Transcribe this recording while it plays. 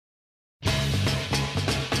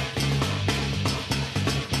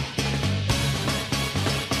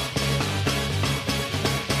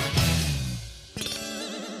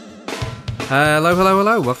Hello, hello,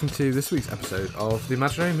 hello. Welcome to this week's episode of the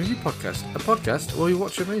Imaginary Movie Podcast. A podcast where we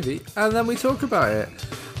watch a movie and then we talk about it.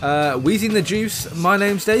 Wheezing the Juice, my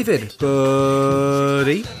name's David.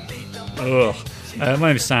 Buddy. My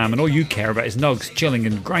name's Sam, and all you care about is nugs, chilling,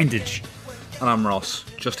 and grindage. And I'm Ross.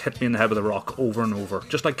 Just hit me in the head with a rock over and over,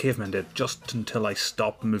 just like cavemen did, just until I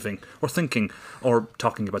stop moving, or thinking, or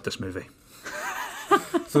talking about this movie.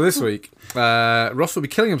 So this week, Ross will be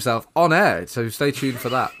killing himself on air, so stay tuned for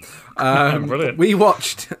that. Brilliant. We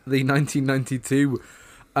watched the 1992,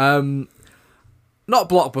 not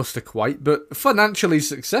blockbuster quite, but financially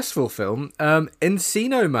successful film,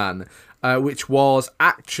 Encino Man, which was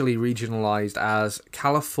actually regionalised as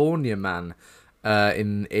California Man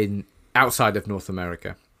in outside of North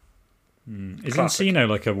America. Is Encino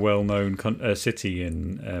like a well-known city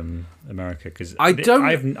in America? Because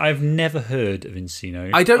I've never heard of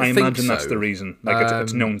Encino. I imagine think so. That's the reason. Like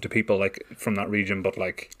it's known to people like from that region, but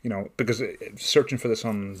like because searching for this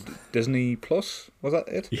on Disney Plus, was that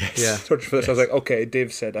it? Yes. Yeah. Searching for this, I was like, okay.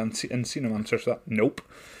 Dave said Encino Man. Search that. Nope.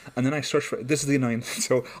 And then I searched for it. This is the annoying.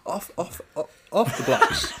 So off the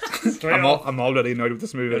blocks. I'm already annoyed with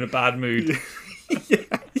this movie. In a bad mood. Yeah.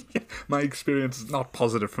 My experience is not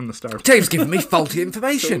positive from the start. Dave's giving me faulty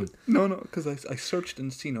information. So, no, because I searched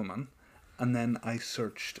Encino Man, and then I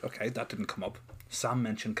searched. Okay, that didn't come up. Sam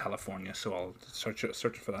mentioned California, so I'll search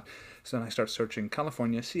for that. So then I start searching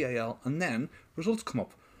California, CAL, and then results come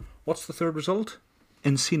up. What's the third result?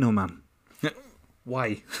 Encino Man.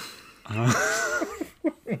 Why?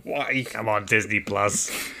 Why? Come on, Disney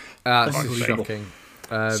Plus. This is shocking.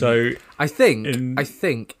 So I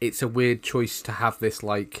think it's a weird choice to have this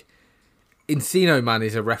like. Encino Man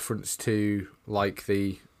is a reference to like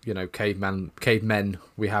the cavemen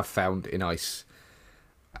we have found in ice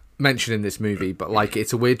mentioned in this movie, but like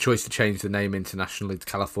it's a weird choice to change the name internationally to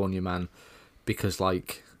California Man because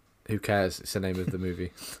like who cares? It's the name of the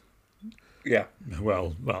movie. Yeah.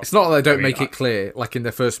 Well. It's not that they don't make it clear. Like in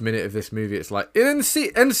the first minute of this movie, it's like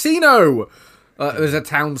Encino. There's a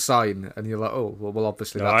town sign, and you're like, oh well,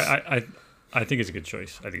 obviously that's. I think it's a good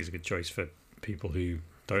choice. I think it's a good choice for people who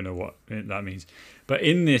don't know what that means. But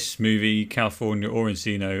in this movie, California or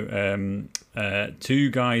Encino, two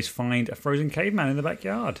guys find a frozen caveman in the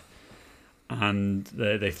backyard, and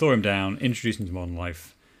they thaw him down, introduce him to modern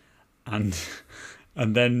life, and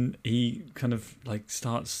then he kind of like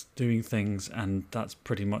starts doing things, and that's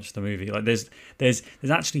pretty much the movie. Like there's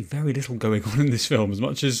actually very little going on in this film, as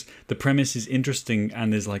much as the premise is interesting,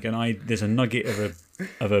 and there's like there's a nugget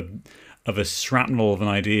of a shrapnel of an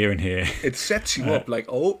idea in here. It sets you up like,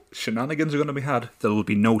 shenanigans are going to be had. There will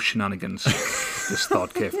be no shenanigans. This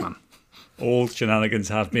thought, caveman. All shenanigans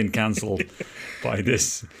have been cancelled by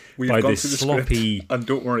this sloppy. Script, and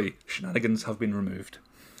don't worry, shenanigans have been removed.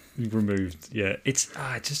 Yeah. It's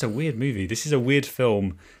just a weird movie. This is a weird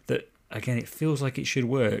film that, again, it feels like it should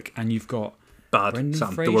work, and you've got bad. Brendan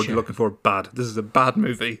Sam, Fraser. the word you're looking for, bad. This is a bad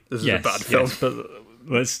movie. This is a bad film. Yes, but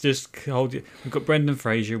let's just hold you. We've got Brendan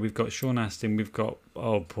Fraser, we've got Sean Astin, we've got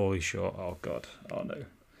Pauly Shore. Oh God, oh no,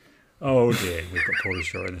 oh dear, we've got Pauly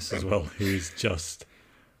Shore in this as well, who's just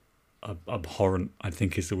abhorrent. I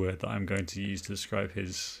think is the word that I'm going to use to describe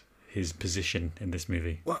his position in this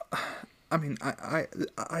movie. Well, I mean,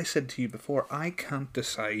 I said to you before, I can't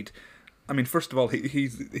decide. I mean, first of all,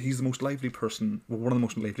 he's the most lively person, one of the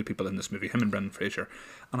most lively people in this movie, him and Brendan Fraser,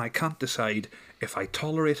 and I can't decide if I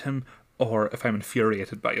tolerate him or if I'm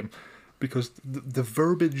infuriated by him, because the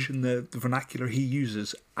verbiage and the vernacular he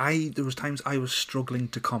uses, there was times I was struggling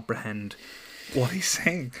to comprehend what he's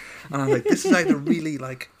saying, and I'm like, this is either really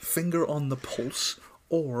like finger on the pulse,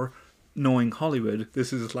 or knowing Hollywood,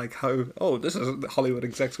 this is like how this is Hollywood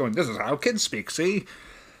execs going, this is how kids speak. See,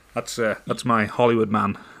 that's my Hollywood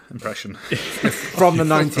man impression from the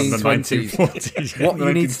 1920s. What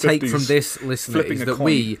you need to take from this, listener, is that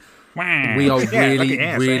we are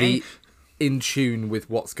really in tune with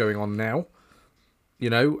what's going on now,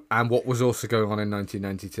 and what was also going on in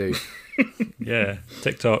 1992. Yeah,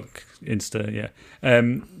 TikTok, Insta, yeah.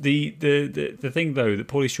 The thing though, that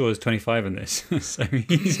Pauly Shore is 25 in this, so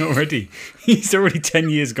he's already 10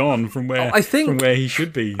 years gone from where from where he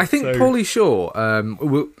should be. I think Pauly Shore.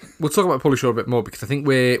 We'll talk about Pauly Shore a bit more, because I think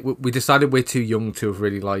we decided we're too young to have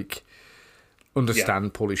really like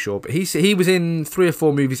understand Pauly Shore, but he was in 3 or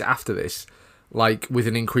 4 movies after this, like with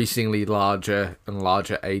an increasingly larger and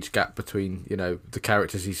larger age gap between the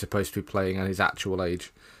characters he's supposed to be playing and his actual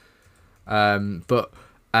age. But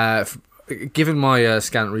given my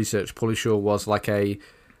scant research, Pauly Shore was like a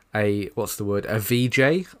VJ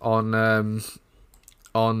on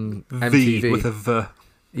MTV with a V.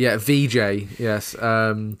 Yeah, VJ. Yes.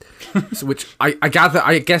 So which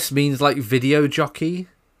I guess means like video jockey.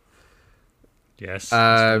 Yes.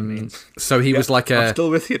 That's what it means. So he was like I'm still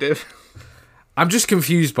with you, Dave. I'm just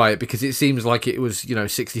confused by it because it seems like it was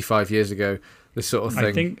 65 years ago. This sort of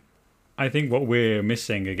thing. I think what we're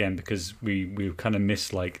missing again, because we kind of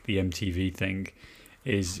miss like the MTV thing,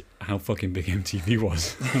 is how fucking big MTV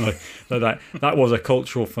was. that was a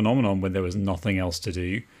cultural phenomenon when there was nothing else to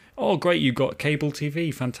do. Oh, great! You got cable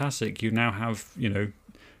TV, fantastic. You now have you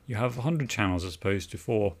have 100 channels as opposed to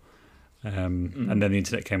 4. And then the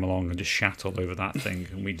internet came along and just shat all over that thing,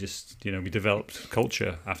 and we just we developed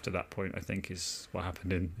culture after that point. I think is what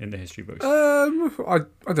happened in the history books. I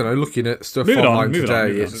don't know. Looking at stuff Moving online on.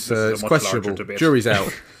 today, it's questionable. Jury's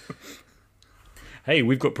out. Hey,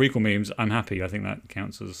 we've got prequel memes. I'm happy. I think that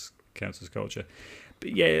counts as culture.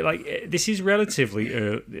 But yeah, like this is relatively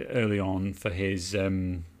early on for his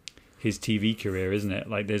TV career, isn't it?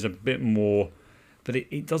 Like there's a bit more, but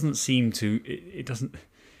it doesn't seem to.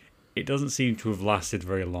 It doesn't seem to have lasted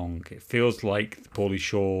very long. It feels like Pauly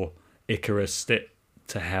Shore, Icarus it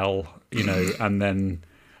to hell, and then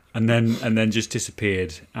just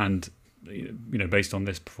disappeared. And based on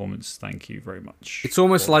this performance, thank you very much. It's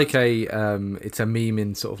almost like it's a meme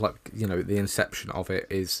in sort of like the inception of it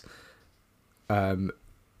is.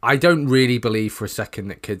 I don't really believe for a second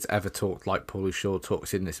that kids ever talked like Pauly Shore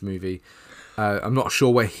talks in this movie. I'm not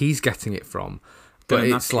sure where he's getting it from, but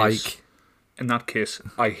it's like. In that case,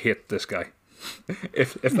 I hate this guy.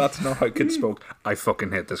 If that's not how kids spoke, I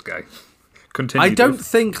fucking hate this guy. Continue. I don't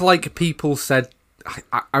think like people said.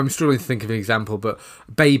 I'm struggling to think of an example, but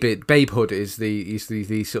Babehood is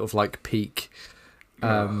the sort of like peak.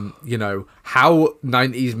 How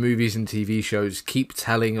 90s movies and TV shows keep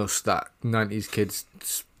telling us that 90s kids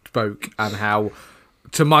spoke, and how,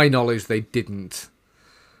 to my knowledge, they didn't.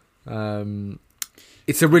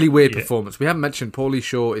 It's a really weird performance. We haven't mentioned Pauly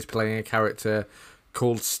Shore is playing a character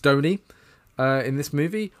called Stoney in this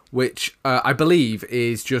movie, which I believe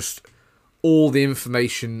is just all the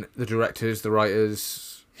information the directors, the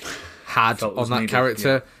writers had on that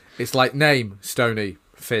character. Yeah. It's like name, Stoney,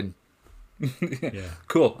 Finn. Yeah.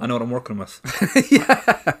 Cool, I know what I'm working with.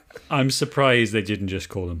 Yeah. I'm surprised they didn't just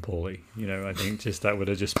call him Pauly. I think just that would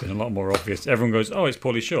have just been a lot more obvious. Everyone goes, "Oh, it's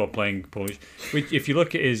Pauly Shore playing Pauly." If you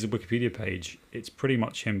look at his Wikipedia page, it's pretty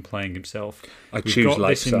much him playing himself. I choose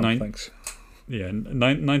lifestyle. Thanks. Yeah,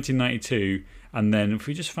 1992, and then if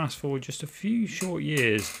we just fast forward just a few short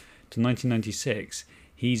years to 1996,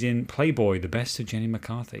 he's in Playboy: The Best of Jenny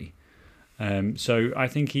McCarthy. So I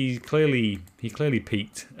think he clearly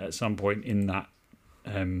peaked at some point in that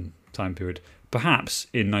time period. Perhaps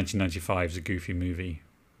in 1995's a Goofy movie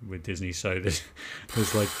with Disney. So there's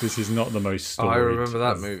like this is not the most storied. I remember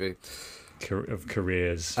that movie of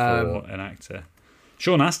careers for an actor.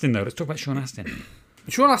 Sean Astin though. Let's talk about Sean Astin.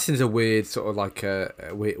 Sean Astin's a weird sort of like a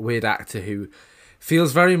weird actor who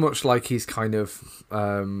feels very much like he's kind of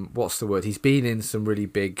what's the word? He's been in some really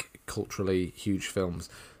big, culturally huge films.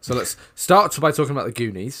 So let's start by talking about the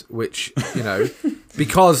Goonies, which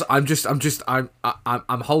because I'm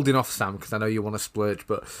holding off, Sam, because I know you want to splurge.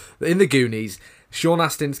 But in the Goonies, Sean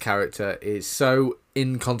Astin's character is so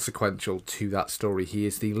inconsequential to that story. He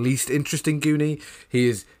is the least interesting Goonie. He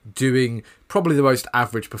is doing probably the most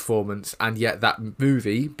average performance, and yet that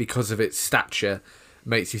movie, because of its stature,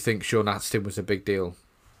 makes you think Sean Astin was a big deal.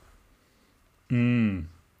 And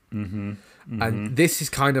this is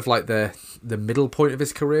kind of like the middle point of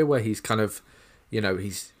his career, where he's kind of,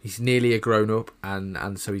 he's nearly a grown up,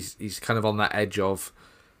 and so he's kind of on that edge of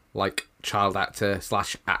like child actor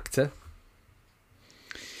 / actor.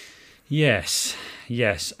 Yes,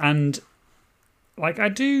 and like I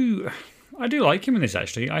do like him in this.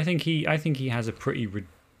 Actually, I think he has a pretty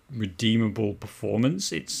redeemable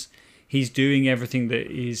performance. He's doing everything that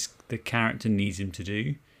the character needs him to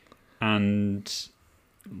do, and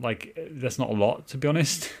like that's not a lot, to be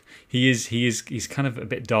honest. He's kind of a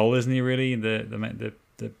bit dull, isn't he? Really, the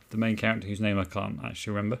main character whose name I can't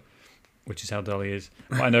actually remember, which is how dull he is.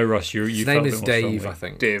 But I know, Ross, his name is Dave, I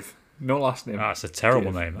think. Dave, no last name. That's a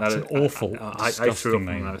terrible name. That's an awful, disgusting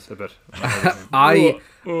name. A bit.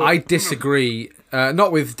 I disagree.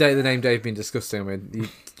 Not with the name Dave being disgusting. I mean, the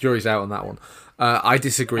jury's out on that one. I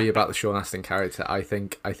disagree about the Sean Astin character. I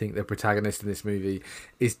think the protagonist in this movie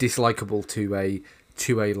is dislikable to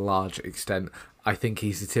a large extent. I think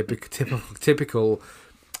he's a typical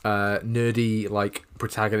nerdy like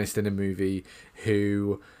protagonist in a movie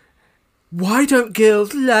who Why don't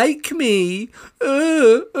girls like me?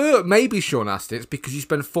 Maybe, Sean Astin, it's because you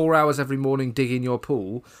spend 4 hours every morning digging your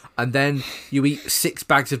pool, and then you eat 6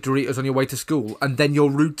 bags of Doritos on your way to school, and then you're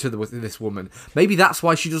rude to this woman. Maybe that's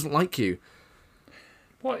why she doesn't like you.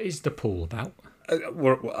 What is the pool about? I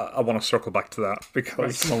want to circle back to that because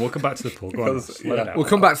Right, come on, we'll come back to the pool. Go on, Because, let yeah. it out. We'll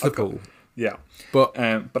come back to the pool. yeah. But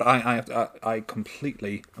But I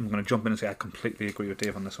completely. I'm going to jump in and say I completely agree with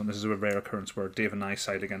Dave on this one. This is a rare occurrence where Dave and I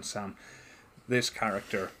side against Sam. This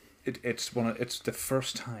character, it's the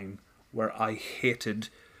first time where I hated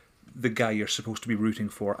the guy you're supposed to be rooting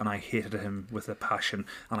for, and I hated him with a passion.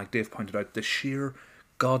 And like Dave pointed out, the sheer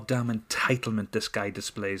goddamn entitlement this guy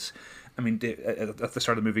displays. I mean, at the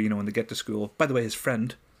start of the movie, when they get to school. By the way, his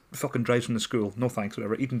friend fucking drives from the school. No thanks,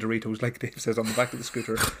 whatever. Eating Doritos, like Dave says, on the back of the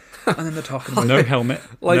scooter. And then they're talking about No helmet.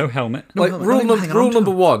 No helmet. rule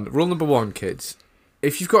number one, kids.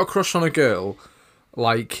 If you've got a crush on a girl,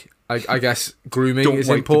 like I guess grooming don't is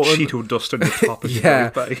wipe important. the Cheeto dust on your top as Yeah.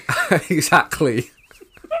 you drive by. Exactly.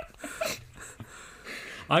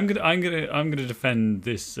 I'm gonna defend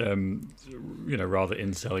this, rather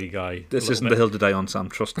incel-y guy. This a isn't the little hill to die on, Sam.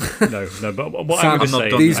 Trust me. bit. No. But what Sam, I'm I'm gonna not say,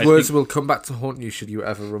 done. These I words think- will come back to haunt you should you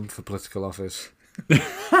ever run for political office.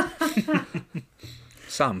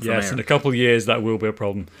 Sam, from Yes, Ayr. in a couple of years that will be a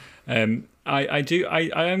problem. I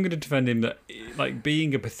am going to defend him that, like,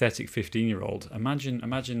 being a pathetic 15-year-old.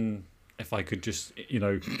 Imagine if I could just,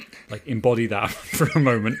 embody that for a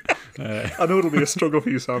moment. I know it'll be a struggle for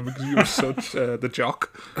you, Sam, because you were such the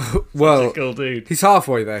jock. Well, Cool dude. he's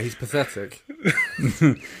halfway there. He's pathetic.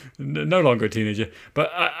 No longer a teenager,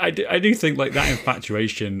 but I do think like that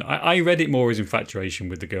infatuation. I read it more as infatuation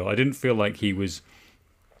with the girl. I didn't feel like he was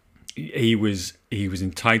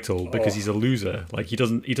entitled because he's a loser. Like he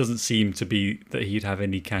doesn't seem to be that he'd have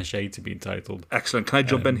any cachet to be entitled. Excellent. Can I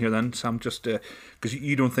jump in here then, Sam? Just because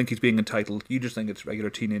you don't think he's being entitled, you just think it's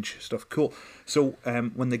regular teenage stuff. Cool. So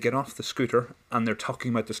when they get off the scooter and they're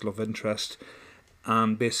talking about this love interest,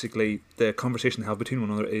 and basically the conversation they have between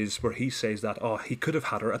one another is where he says that he could have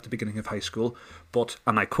had her at the beginning of high school, but,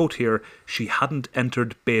 and I quote here, she hadn't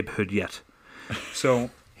entered babehood yet.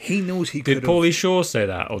 So he knows he could Did have. Paulie Shaw say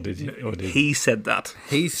that, or did He said that.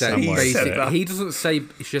 He said Somewhere he said basically. that. He doesn't say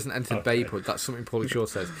she hasn't entered Okay. babehood. That's something Paulie Shaw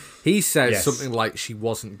says. He says Yes. something like she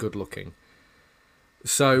wasn't good looking.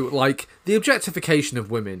 So, like, the objectification of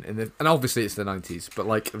women, and obviously it's the 90s, but,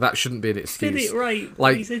 like, that shouldn't be an excuse. Did it right?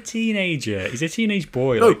 Like- He's a teenager. He's a teenage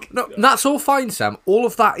boy. No, that's all fine, Sam. All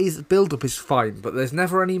of that build-up is fine, but there's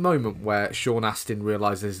never any moment where Sean Astin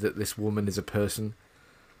realises that this woman is a person.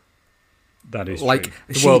 That is Like,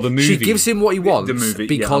 true. the movie, she gives him what he wants The movie, yeah,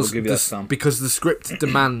 because I'll give you that, Sam. because the script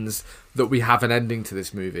demands that we have an ending to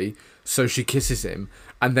this movie. So she kisses him,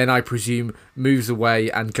 and then I presume moves away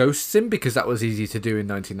and ghosts him because that was easy to do in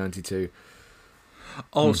 1992.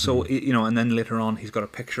 Also, and then later on, he's got a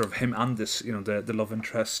picture of him and this, the love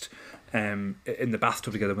interest, in the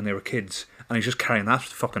bathtub together when they were kids, and he's just carrying that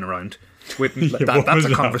fucking around. Waiting, Yeah, what that's was a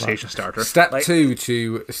that conversation starter. Step Like, two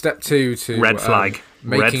to Red flag.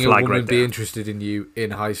 making Red a flag woman right be there. interested in you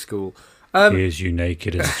in high school. Here's you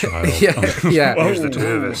naked as a child. Yeah. There's the two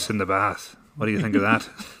of us in the bath. What do you think of that?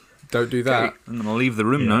 Don't do that. I'm gonna leave the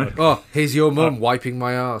room now. Oh, here's your mum wiping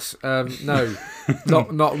my ass. No,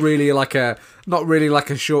 not really like a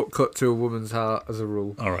shortcut to a woman's heart as a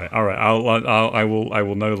rule. All right. I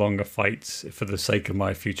will no longer fight for the sake of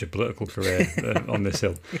my future political career on this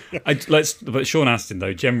hill. But Sean Astin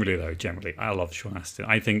generally, I love Sean Astin.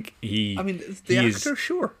 I think he. I mean, the actor,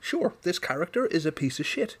 sure. This character is a piece of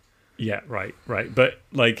shit. Yeah, right. But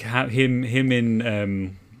like him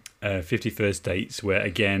in 51st Dates, where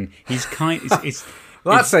again he's kind. It's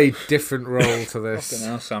That's a different role to this. Fucking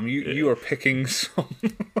hell, Sam, you are picking some.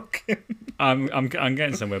 I'm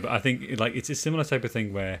getting somewhere, but I think like it's a similar type of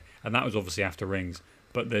thing where, and that was obviously after Rings,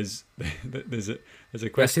 but there's a Yes,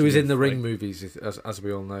 question. he was in the of, Ring like, movies, as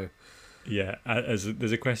we all know. Yeah, there's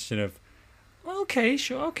a question of, okay,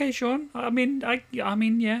 Sean. I mean,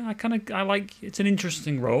 yeah, I like. It's an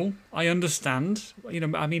interesting role. I understand.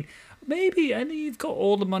 I mean, maybe, and you've got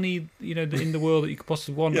all the money, in the world that you could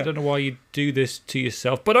possibly want. Yeah. I don't know why you do this to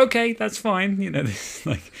yourself, but okay, that's fine. This,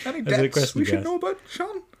 like, Any there's a debts question we should guys. know about,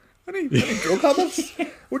 Sean? Any drug habits?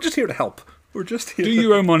 We're just here to help. We're just here Do to...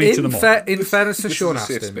 your own money to the mob. In fairness to this Sean is a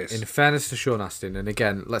safe Astin, space. and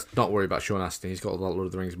again, let's not worry about Sean Astin. He's got a lot of Lord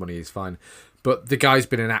of the Rings money. He's fine. But the guy's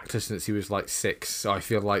been an actor since he was like 6, so I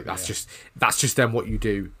feel like that's just then what you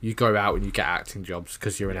do. You go out and you get acting jobs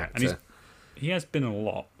because you're an And actor. he has been a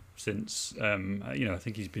lot since. I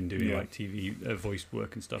think he's been doing like TV voice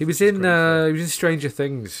work and stuff. He was which is in great for- he was in Stranger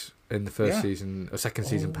Things in the first season or second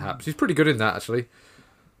season perhaps. He's pretty good in that actually.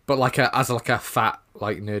 but as a fat,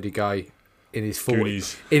 like nerdy guy in his 40s.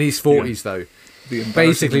 Goonies. In his 40s, though.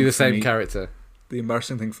 Basically the same character. The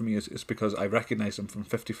embarrassing thing for me is because I recognise him from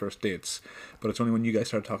 51st Dates, but it's only when you guys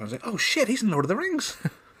started talking I was like, oh shit, he's in Lord of the Rings.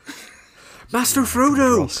 Master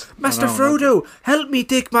Frodo! Master Frodo! Help me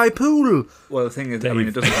dig my pool! Well, the thing is, Dave. I mean,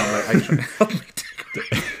 it doesn't sound like actually help me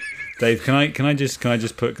dig. Dave, can I just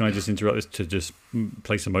interrupt this to just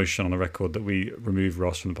place a motion on the record that we remove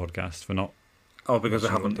Ross from the podcast for not. Oh, because I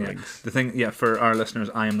haven't. Yeah. The thing, for our listeners,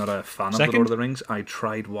 I am not a fan of the Lord of the Rings. I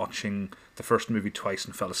tried watching the first movie twice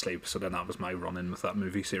and fell asleep, so then that was my run-in with that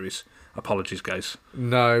movie series. Apologies, guys.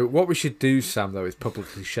 No, what we should do, Sam, though, is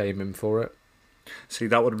publicly shame him for it. See,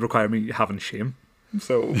 that would require me having shame.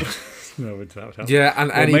 So, No, that would help. Yeah,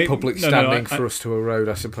 and any public standing for us to erode,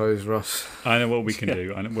 I suppose, Ross. I know what we can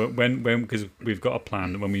do. I know when because we've got a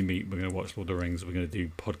plan that when we meet, we're going to watch Lord of the Rings. We're going to do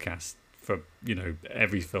podcasts for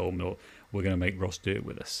every film. Or we're going to make Ross do it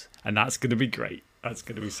with us, and that's going to be great. That's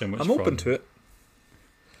going to be so much fun. I'm open to it.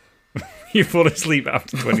 You fall asleep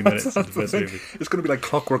after 20 minutes of the first movie. It's going to be like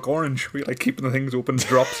Clockwork Orange. We like keeping the things open,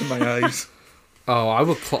 drops in my eyes. Oh, I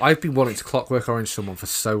will. I've been wanting to Clockwork Orange someone for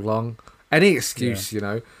so long. Any excuse,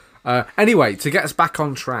 Anyway, to get us back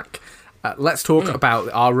on track, let's talk about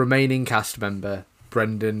our remaining cast member,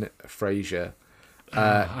 Brendan Fraser.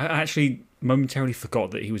 I actually momentarily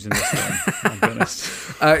forgot that he was in this film. I'll be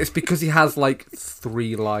honest. It's because he has like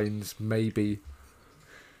 3 lines, maybe.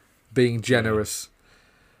 Being generous.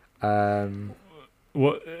 Brendan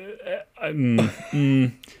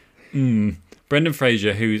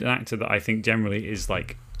Fraser, who's an actor that I think generally is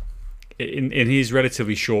like in his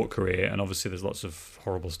relatively short career, and obviously there's lots of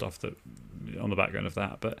horrible stuff that on the background of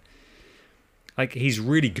that, but like he's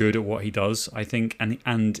really good at what he does, I think,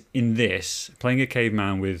 and in this, playing a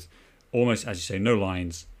caveman with almost, as you say, no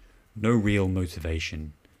lines, no real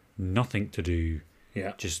motivation, nothing to do.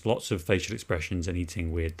 Yeah. Just lots of facial expressions and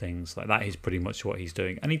eating weird things. Like that is pretty much what he's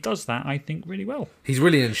doing. And he does that, I think, really well. He's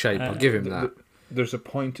really in shape, I'll give him that. There's a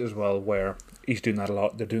point as well where he's doing that a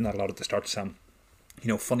lot. They're doing that a lot at the start, Sam.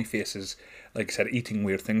 Funny faces, like I said, eating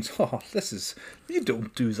weird things. Oh, you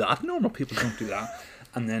don't do that. Normal people don't do that.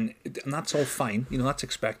 And that's all fine. That's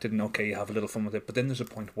expected and okay, you have a little fun with it. But then there's a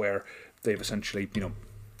point where they've essentially,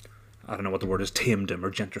 I don't know what the word is, tamed him or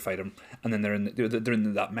gentrified him, and then they're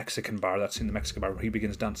in that Mexican bar. That's in the Mexican bar where he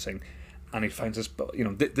begins dancing, and he finds this.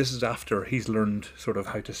 This is after he's learned sort of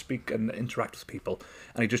how to speak and interact with people,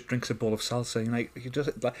 and he just drinks a bowl of salsa, and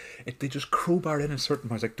they just crowbar in a certain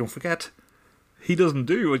point. Like, don't forget, he doesn't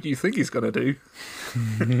do what you think he's gonna do.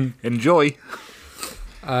 Enjoy.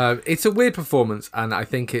 It's a weird performance, and I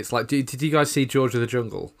think it's like. Did you guys see George of the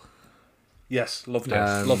Jungle? Yes, loved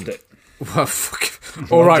it. Loved it. Well, fuck.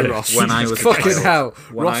 All right, Ross. When I was fucking hell.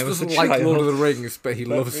 When Ross I was doesn't a like child. Lord of the Rings, but he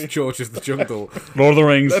loves George of the Jungle. Lord of the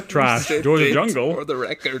Rings, Let me trash. say George of the it Jungle. For the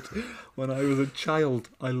record, when I was a child,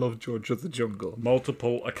 I loved George of the Jungle.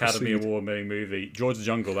 Multiple Academy Award-winning movie. George of the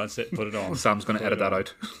Jungle, that's it. Put it on. Sam's going to edit that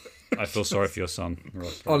out. I feel sorry for your son.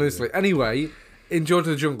 Ross. Honestly. Anyway, in George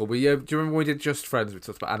of the Jungle, do you remember when we did Just Friends? We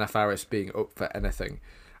talked about Anna Faris being up for anything.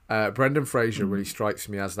 Brendan Fraser really strikes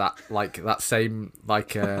me as that same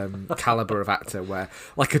caliber of actor where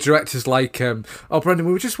like a director's like, oh Brendan,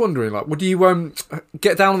 we were just wondering, like, would you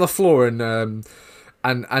get down on the floor and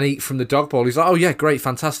eat from the dog bowl? He's like, oh yeah, great,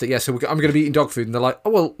 fantastic, yeah. So I'm going to be eating dog food, and they're like, oh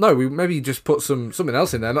well, no, we maybe just put something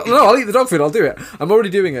else in there. No, I'll eat the dog food. I'll do it. I'm already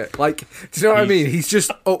doing it. Like, do you know what I mean? He's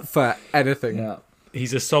just up for anything. Yeah.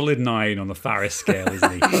 He's a solid 9 on the Faris scale,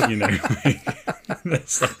 isn't he?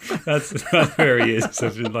 That's where he is. So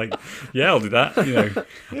like, yeah, I'll do that.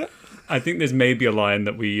 Yeah. I think there's maybe a line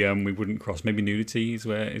that we wouldn't cross. Maybe nudity is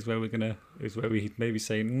where we maybe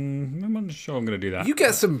say, I'm not sure I'm gonna do that. You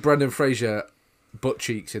get some Brendan Fraser butt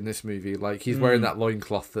cheeks in this movie. Like he's wearing that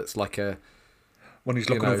loincloth that's like a. When he's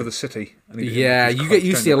looking over the city. And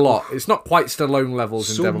you see a lot. It's not quite Stallone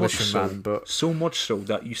levels in Demolition Man, but so much so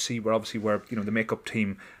that you see where the makeup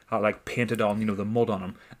team are like painted on the mud on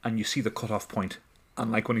him, and you see the cut-off point.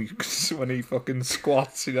 And like when he fucking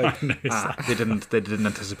squats, you're like, they didn't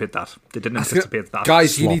anticipate that. They didn't anticipate that.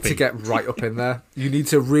 Guys, you need to get right up in there. You need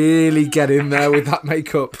to really get in there with that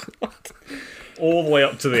makeup. All the way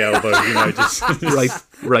up to the elbow, just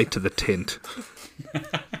right to the tint.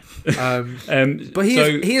 But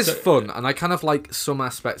he is fun, and I kind of like some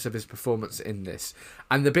aspects of his performance in this.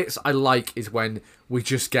 And the bits I like is when we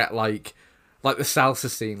just get like the salsa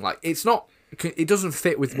scene. Like it doesn't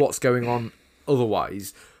fit with what's going on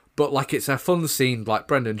otherwise, but like it's a fun scene. Like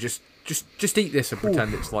Brendan, just eat this and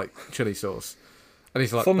pretend it's like chili sauce. And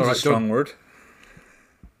he's like, Fun's all right, a strong word.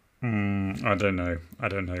 I don't know.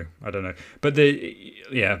 But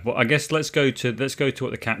well, I guess let's go to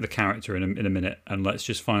what the character in a minute, and let's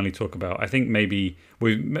just finally talk about. I think maybe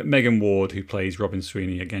with Megan Ward, who plays Robin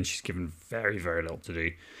Sweeney. Again, she's given very, very little to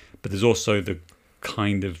do, but there's also the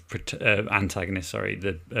kind of antagonist. Sorry,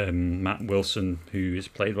 the Matt Wilson, who is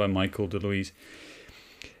played by Michael DeLuise.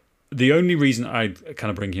 The only reason I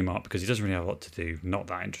kind of bring him up because he doesn't really have a lot to do, not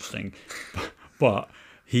that interesting, but.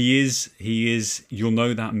 He is. You'll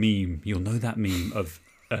know that meme of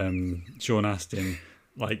Sean Astin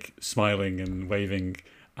like smiling and waving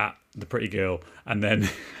at the pretty girl, and then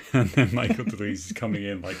Michael DeLuise is coming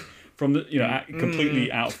in like from the completely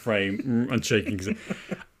out of frame and shaking.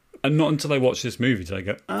 And not until I watch this movie did I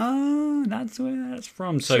go, that's where that's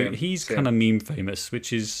from. So he's kind of meme famous,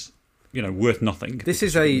 which is worth nothing. This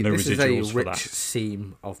is a rich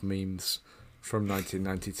seam of memes. From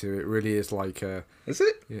 1992, it really is like Is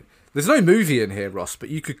it? Yeah. There's no movie in here, Ross, but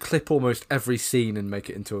you could clip almost every scene and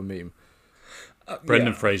make it into a meme.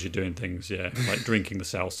 Brendan Fraser doing things, like drinking the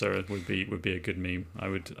salsa would be a good meme. I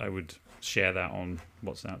would share that on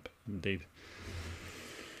WhatsApp. Indeed.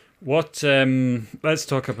 What? Let's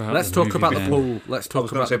talk about. Let's talk about the pool. Let's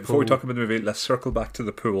talk about the pool. Before we talk about the movie, let's circle back to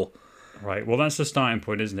the pool. Right. Well, that's the starting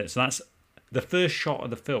point, isn't it? So that's the first shot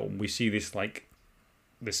of the film. We see this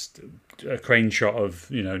crane shot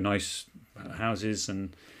of nice houses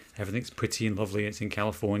and everything's pretty and lovely. It's in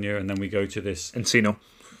California, and then we go to this Encino,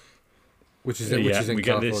 which is in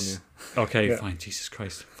California. Okay, fine. Jesus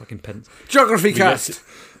Christ, fucking pens. Geography cast.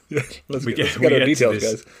 Let's get our details,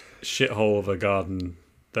 guys. Shithole of a garden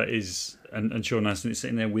that is, and Sean Astin is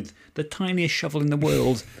sitting there with the tiniest shovel in the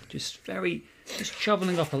world, just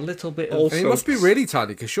shoveling up a little bit. And it must be really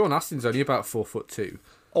tiny because Sean Astin's only about 4'2".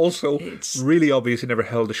 Also, it's really obvious he never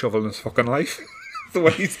held a shovel in his fucking life. The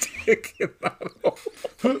way he's taking that off.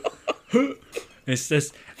 It's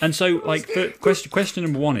just, and so like question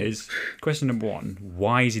number one,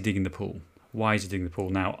 why is he digging the pool?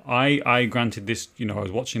 Now, I granted this, I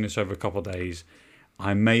was watching this over a couple of days.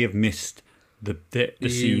 I may have missed the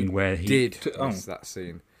scene where he did miss that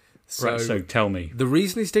scene. So tell me. The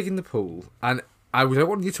reason he's digging the pool, and I don't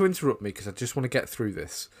want you to interrupt me because I just want to get through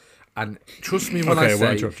this. And trust me when I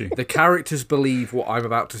say the characters believe what I'm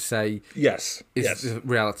about to say is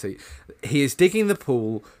reality. He is digging the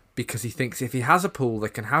pool because he thinks if he has a pool, they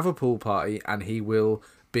can have a pool party and he will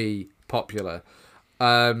be popular.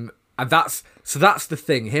 And that's the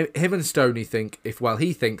thing. Him and Stoney think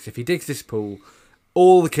he thinks if he digs this pool,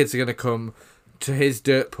 all the kids are going to come to his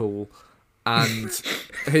dirt pool and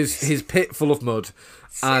his pit full of mud.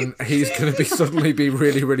 And he's going to suddenly be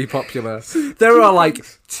really, really popular. There are like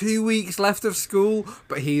 2 weeks left of school,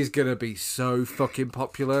 but he's going to be so fucking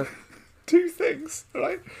popular. Two things,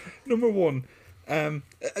 right? Number one,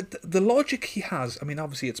 the logic he has, I mean,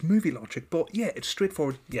 obviously it's movie logic, but yeah, it's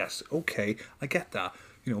straightforward. Yes, okay, I get that.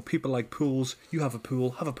 People like pools, you have a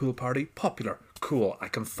pool party, popular. Cool, I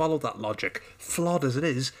can follow that logic. Flawed as it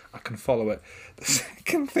is, I can follow it. The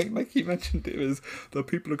second thing, like you mentioned, is that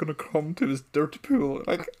people are going to come to his dirt pool.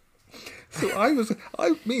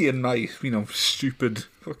 So me and my, stupid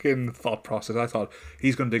fucking thought process, I thought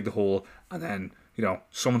he's going to dig the hole and then,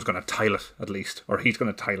 someone's going to tile it at least, or he's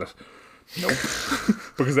going to tile it. Nope.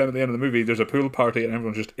 Because then at the end of the movie, there's a pool party and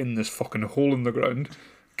everyone's just in this fucking hole in the ground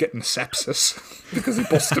getting sepsis because he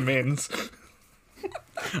busts the mains.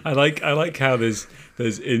 I like how there's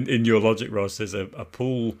in your logic, Ross, there's a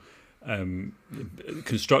pool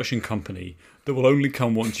construction company that will only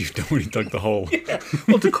come once you've already dug the hole. Yeah.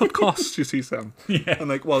 Well, to cut costs, you see, Sam. Yeah. And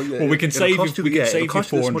we can save you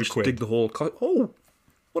 400 quid. To dig the hole.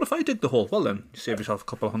 What if I dig the hole? Well, then you save yourself a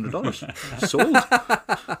couple of $100. Sold.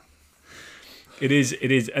 It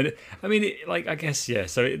is, and I mean, I guess, yeah.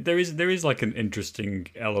 So there is like an interesting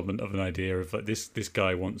element of an idea of like this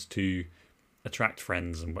guy wants to attract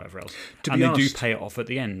friends and whatever else, and they do pay it off at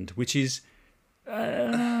the end, which is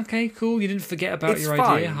okay, cool. You didn't forget about your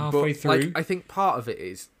idea halfway through. I think part of it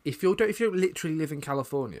is if you don't literally live in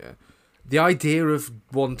California, the idea of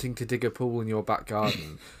wanting to dig a pool in your back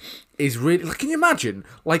garden is really can you imagine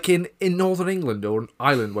in Northern England or an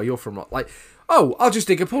island where you're from, oh, I'll just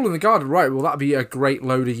dig a pool in the garden, right? Well, that'd be a great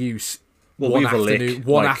load of use. Well, we have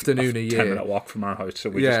one afternoon a year. 10-minute walk from our house, so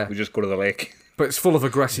we just go to the lake. But it's full of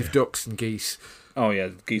aggressive ducks and geese. Oh yeah,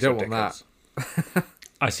 geese. You don't want that.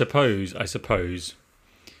 I suppose,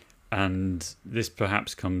 and this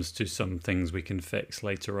perhaps comes to some things we can fix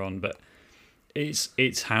later on, but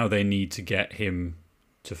it's how they need to get him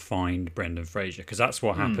to find Brendan Fraser, because that's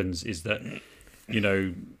what happens is that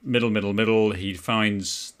middle he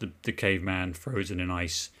finds the caveman frozen in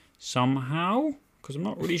ice somehow, Because I'm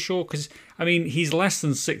not really sure. Because I mean, he's less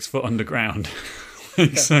than 6 foot underground.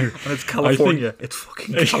 Like, so, and it's California. It's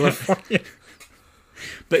fucking California.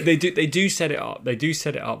 But they do set it up. They do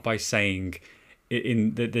set it up by saying,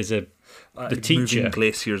 there's the teacher moving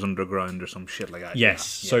glaciers underground or some shit like that.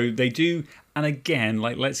 Yes. Yeah. So they do, and again,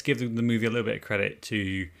 like, let's give the movie a little bit of credit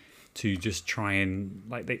to just try and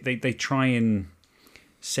they try and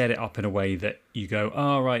set it up in a way that you go,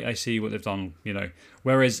 oh right, I see what they've done.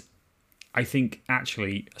 Whereas I think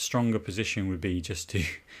actually a stronger position would be just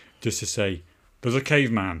to say there's a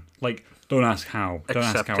caveman. Like, don't ask how. Don't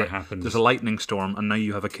ask how it happens. There's a lightning storm, and now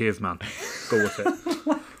you have a caveman. Go with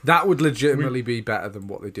it. That would legitimately be better than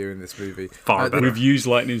what they do in this movie. Far better. We've used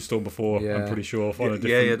lightning storm before. Yeah. I'm pretty sure.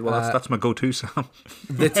 Yeah. Well, that's my go-to, Sam.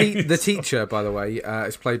 The teacher, by the way,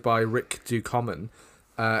 is played by Rick Ducommun,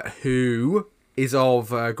 who is of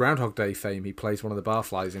Groundhog Day fame. He plays one of the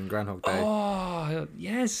barflies in Groundhog Day. Oh,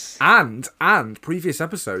 yes. And previous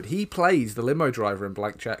episode, he plays the limo driver in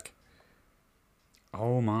Blank Check.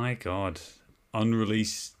 Oh my god.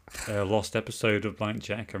 Unreleased lost episode of Blank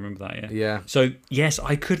Check. I remember that, yeah. Yeah. So, yes,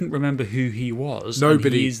 I couldn't remember who he was.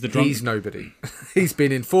 Nobody. He's nobody. He's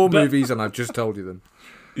been in 4 movies and I've just told you them.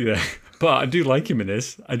 Yeah. But I do like him in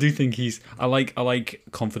this. I do think I like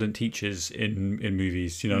confident teachers in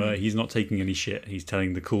movies. He's not taking any shit. He's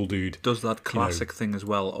telling the cool dude. Does that classic thing as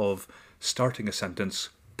well of starting a sentence,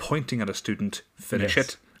 pointing at a student, finish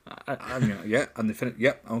it. I mean, yeah, and they finish.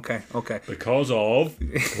 Yeah, okay. Because of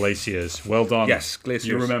glaciers. Well done. Yes, glaciers.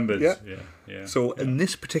 You remembered. Yeah. So in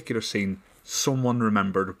this particular scene, someone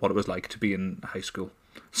remembered what it was like to be in high school.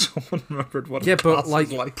 Someone remembered what it was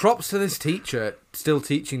like. Props to this teacher still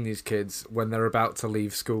teaching these kids when they're about to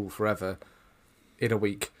leave school forever in a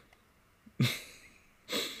week.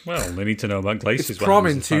 Well, they need to know about glaciers. It's prom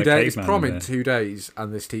in 2 days. It's prom in 2 days,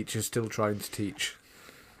 and this teacher's still trying to teach.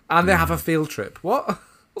 And they have a field trip. What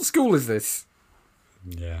school is this?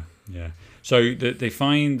 Yeah. So they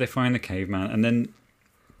find the caveman, and then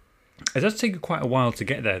it does take quite a while to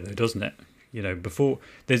get there, though, doesn't it? Before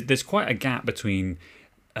there's quite a gap between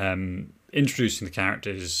introducing the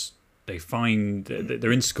characters. They find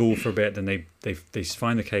they're in school for a bit, then they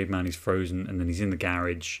find the caveman. He's frozen, and then he's in the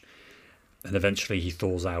garage, and eventually he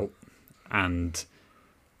thaws out, and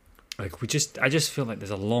like I just feel like there's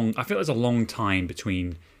a long time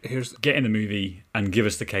between getting the movie and give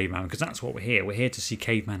us the caveman, because that's what we're here. We're here to see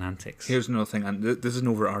caveman antics. Here's another thing, and this is an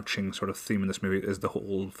overarching sort of theme in this movie, is the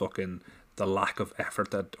whole the lack of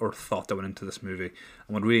effort or thought that went into this movie.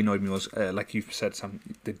 And what really annoyed me was, like you said, Sam,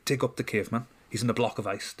 they dig up the caveman. He's in a block of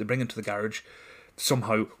ice. They bring him to the garage.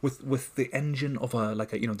 Somehow, with the engine of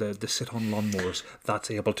the sit-on lawnmowers, that's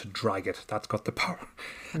able to drag it. That's got the power.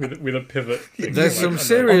 With a pivot. There's some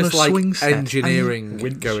serious engineering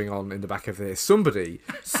going on in the back of this. Somebody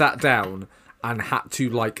sat down and had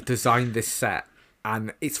to design this set,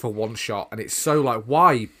 and it's for one shot, and it's so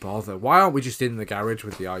why bother? Why aren't we just in the garage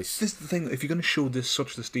with the ice? This is the thing. If you're going to show this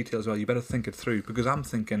detail as well, you better think it through, because I'm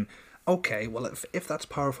thinking, okay, well, if that's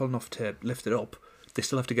powerful enough to lift it up, they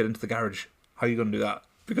still have to get into the garage. How are you going to do that?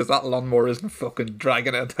 Because that lawnmower isn't fucking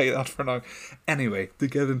dragging it, I'll tell you that for now. Anyway, they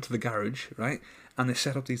get into the garage, right? And they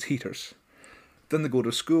set up these heaters. Then they go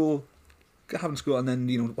to school, having school, and then,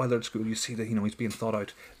 while they're at school, you see that, he's being thawed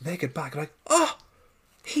out. They get back, like, oh,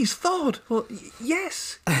 he's thawed. Well,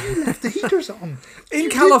 yes, you left the heaters on.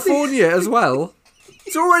 In California as well.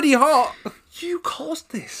 It's already hot. You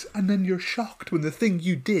caused this. And then you're shocked when the thing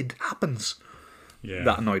you did happens. Yeah.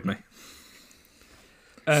 That annoyed me.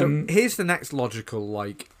 So here's the next logical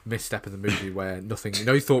misstep of the movie where nothing,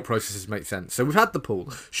 no thought processes make sense. So we've had the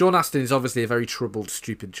pool. Sean Astin is obviously a very troubled,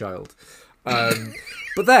 stupid child.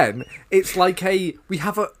 But then it's we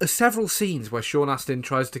have several scenes where Sean Astin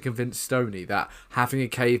tries to convince Stoney that having a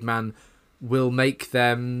caveman will make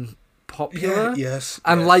them popular. Yeah, yes.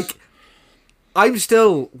 And yes. I'm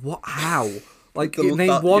still how?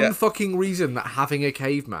 Name one fucking reason that having a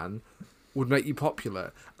caveman would make you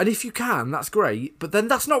popular, and if you can, that's great. But then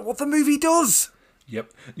that's not what the movie does. Yep.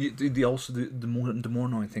 The more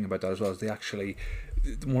annoying thing about that as well is they actually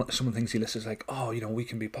some of the things he lists is we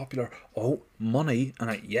can be popular. Oh, money,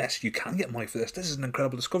 and yes, you can get money for this. This is an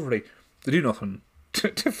incredible discovery. They do nothing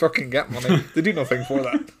to fucking get money. They do nothing for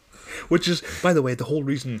that. Which is, by the way, the whole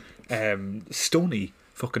reason Stoney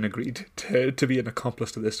fucking agreed to be an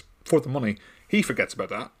accomplice to this for the money. He forgets about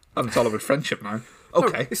that, and it's all about friendship now.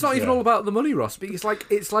 Okay. No, it's not even all about the money, Ross. Because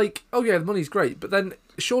it's oh yeah, the money's great, but then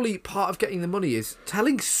surely part of getting the money is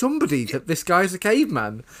telling somebody that this guy's a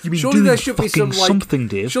caveman. You mean surely there should be something,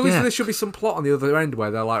 Dave? Surely there should be some plot on the other end where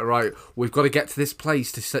they're right, we've got to get to this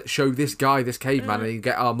place to show this guy this caveman and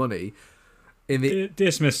get our money. in the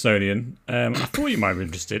Dear Smithsonian, I thought you might be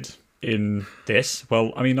interested in this.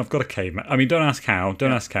 Well, I mean, I've got a caveman. I mean, don't ask how.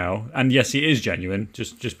 Don't ask how. And yes, it is genuine.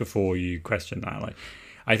 Just before you question that, like,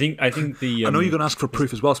 I think the. I know you're going to ask for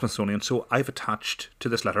proof as well, Smithsonian. So I've attached to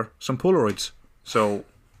this letter some Polaroids. So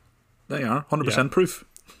there you are, 100% proof.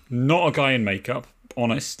 Not a guy in makeup,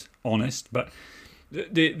 honest. But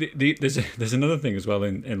there's another thing as well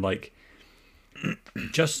in like.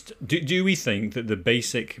 Just do we think that the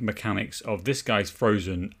basic mechanics of this guy's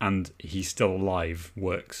frozen and he's still alive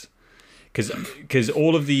works? Because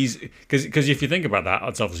all of these, because if you think about that,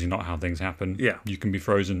 that's obviously not how things happen. Yeah, you can be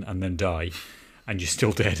frozen and then die, and you're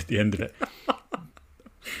still dead at the end of it.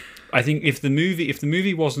 I think if the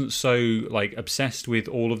movie wasn't so like obsessed with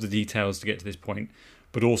all of the details to get to this point,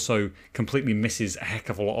 but also completely misses a heck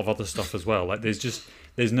of a lot of other stuff as well. Like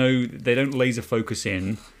they don't laser focus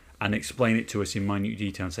in and explain it to us in minute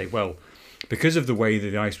detail and say, well, because of the way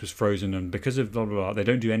that the ice was frozen and because of blah, blah, blah, they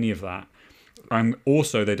don't do any of that.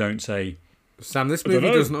 Also, they don't say... Sam, this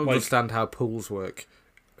movie doesn't understand how pools work.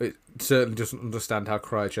 It certainly doesn't understand how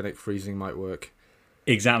cryogenic freezing might work.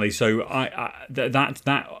 Exactly. So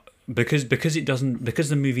because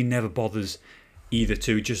the movie never bothers either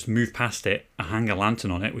to just move past it and hang a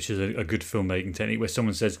lantern on it, which is a good filmmaking technique, where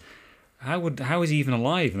someone says, how is he even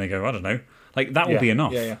alive? And they go, I don't know. Like, that will be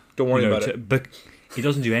enough. Yeah. Don't worry about it. But he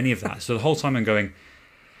doesn't do any of that. So the whole time I'm going,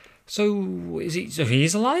 so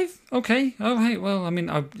he's alive? Okay. Oh, hey. Well, I mean,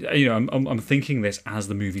 I'm thinking this as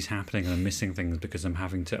the movie's happening and I'm missing things because I'm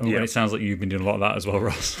having to. And it sounds like you've been doing a lot of that as well,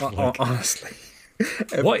 Ross. Honestly.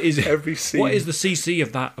 What is every scene? What is the CC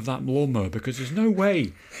of that lawnmower? Because there's no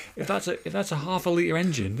way if that's a half a litre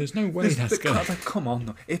engine, there's no way that's going. Like, come on,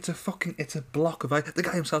 though. It's a block of ice. The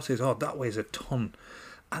guy himself says, "Oh, that weighs a ton."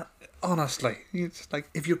 Honestly, it's like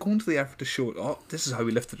if you're going to the effort to show it, oh, this is how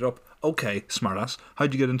we lifted it up. Okay, smartass.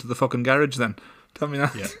 How'd you get into the fucking garage then? Tell me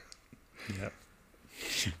that. Yeah.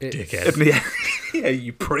 Dickhead. Yeah,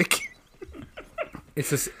 you prick.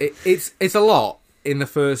 It's a lot in the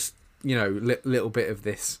first, little bit of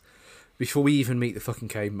this before we even meet the fucking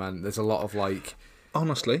caveman. There's a lot of like.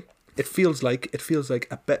 Honestly, it feels like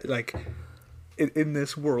a bit like in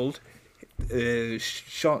this world.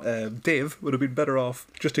 Dave would have been better off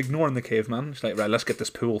just ignoring the caveman. It's like, right, let's get this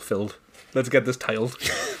pool filled. Let's get this tiled.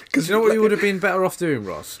 Because you know what he would have been better off doing,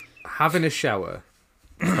 Ross? Having a shower,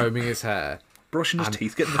 combing his hair, brushing his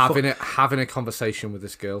teeth, having a conversation with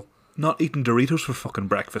this girl. Not eating Doritos for fucking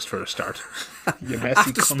breakfast for a start. You messy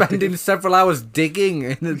After spending several hours digging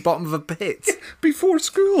in the bottom of a pit before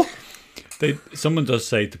school. Someone does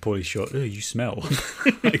say to Paulie Shore, "Oh, you smell."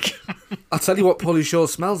 Like, I'll tell you what Paulie Shore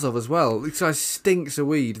smells of as well. This guy stinks of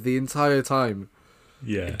weed the entire time.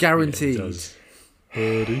 Yeah, guaranteed. Yeah,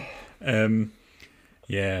 he does.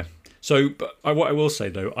 Yeah. So, but what I will say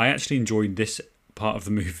though, I actually enjoyed this part of the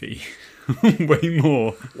movie way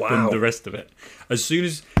more than the rest of it. As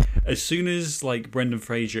soon as like Brendan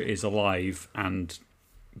Fraser is alive and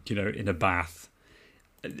in a bath.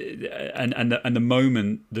 And the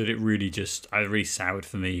moment that it really soured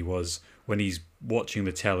for me was when he's watching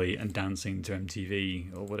the telly and dancing to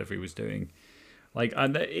MTV or whatever he was doing. Like,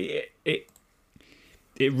 and it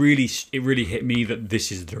really hit me that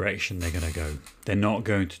this is the direction they're going to go. They're not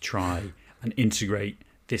going to try and integrate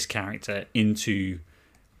this character into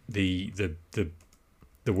the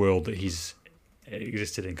world that he's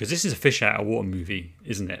existed in, because this is a fish out of water movie,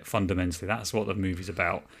 isn't it? Fundamentally, that's what the movie's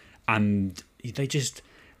about, and they just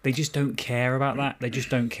don't care about that. They just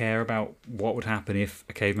don't care about what would happen if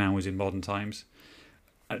a caveman was in modern times.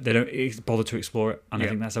 They don't bother to explore it, and I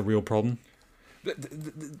think that's a real problem.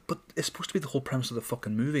 But it's supposed to be the whole premise of the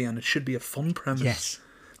fucking movie, and it should be a fun premise. Yes.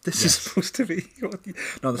 This is supposed to be. No,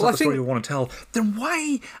 that's not the story you want to tell. Then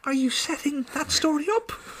why are you setting that story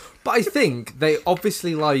up? But I think they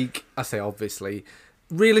obviously,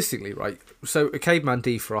 realistically, right? So a caveman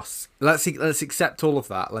defrosts. Let's accept all of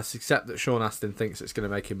that. Let's accept that Sean Astin thinks it's going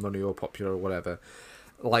to make him money or popular or whatever.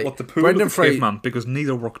 Like what, the pool or the caveman? Because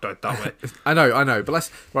neither worked out that way. I know. But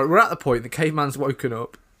we're at the point the caveman's woken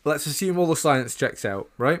up. Let's assume all the science checks out,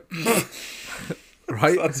 right?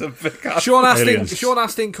 Right? That's a big Sean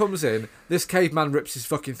Astin comes in. This caveman rips his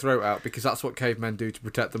fucking throat out because that's what cavemen do to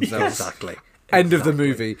protect themselves. Exactly. End of the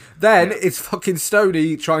movie. Then it's fucking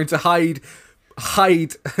Stoney trying to hide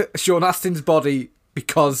Sean Astin's body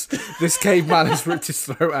because this caveman has ripped his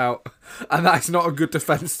throat out, and that is not a good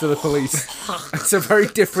defence to the police. It's a very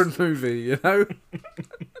different movie,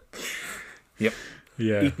 Yep.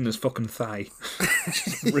 Yeah. Eating his fucking thigh,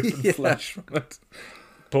 ripping flesh from it.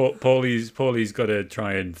 Paulie's got to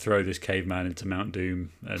try and throw this caveman into Mount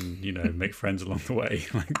Doom and make friends along the way.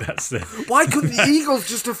 Like that's the. Why couldn't the Eagles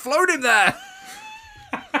just have flown him there?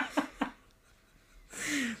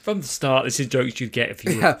 from the start, this is jokes you'd get if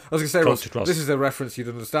you Yeah, I was going to say, Ross, across. this is a reference you'd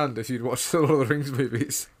understand if you'd watched the Lord of the Rings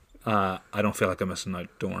movies. I don't feel like I'm missing out.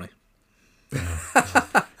 Don't worry.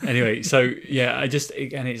 Anyway, so yeah,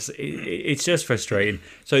 it's just frustrating.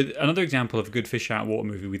 So another example of a good fish out of water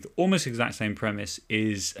movie with almost exact same premise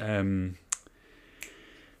is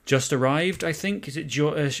Just Arrived. I think is it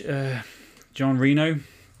John Reno?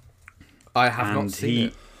 I have not seen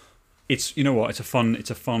it. It's it's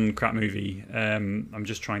a fun crap movie. I'm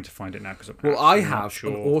just trying to find it now because I have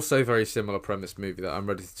an also very similar premise movie that I'm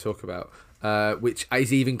ready to talk about, which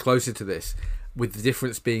is even closer to this, with the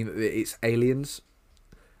difference being that it's aliens.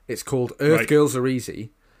 It's called Earth Girls Are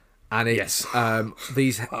Easy, and it's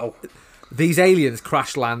these aliens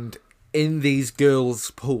crash land in these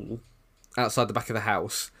girls' pool outside the back of the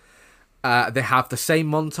house. They have the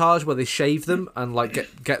same montage where they shave them and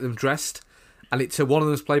get them dressed, and one of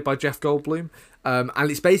them is played by Jeff Goldblum,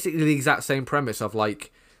 and it's basically the exact same premise of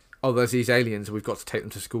there's these aliens, we've got to take them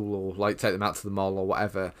to school or take them out to the mall or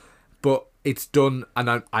whatever. But it's done, and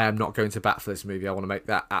I am not going to bat for this movie. I want to make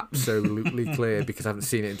that absolutely clear because I haven't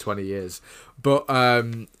seen it in 20 years. But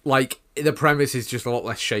the premise is just a lot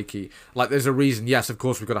less shaky. There's a reason. Yes, of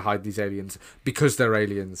course we've got to hide these aliens because they're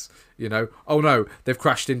aliens. Oh no, they've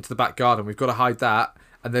crashed into the back garden. We've got to hide that.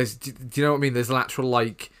 And do you know what I mean? There's an actual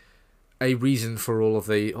a reason for all of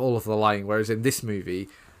the lying. Whereas in this movie,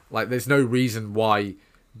 there's no reason why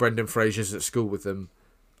Brendan Fraser's at school with them.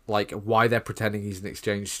 Why they're pretending he's an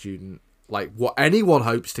exchange student, what anyone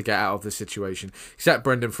hopes to get out of the situation, except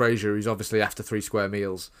Brendan Fraser, who's obviously after 3 square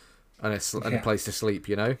meals and a place to sleep,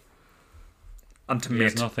 And to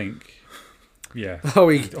there's nothing. Yeah.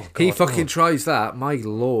 He fucking tries that. My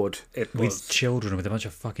lord. With children, with a bunch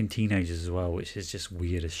of fucking teenagers as well, which is just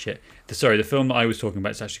weird as shit. The film that I was talking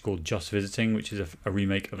about is actually called Just Visiting, which is a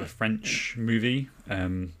remake of a French movie.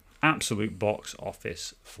 Absolute box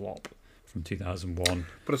office flop. From 2001,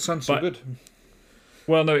 but it sounds so good.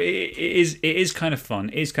 Well, no, it is kind of fun.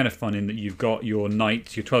 It is kind of fun in that you've got your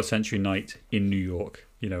 12th century night in New York.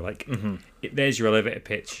 There's your elevator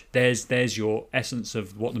pitch. There's your essence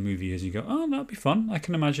of what the movie is. You go, oh, that'd be fun. I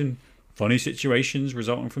can imagine funny situations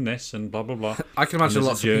resulting from this, and blah blah blah. I can imagine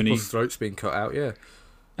lots of people's throats being cut out. Yeah,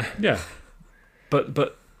 yeah.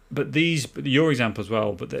 But your example as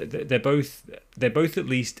well. But they're both at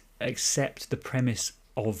least accept the premise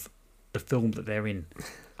of the film that they're in,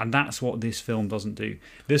 and that's what this film doesn't do.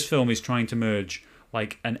 This film is trying to merge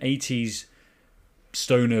an 80s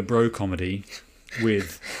stoner bro comedy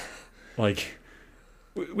with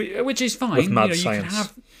which is fine. With mad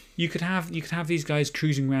science. You could have these guys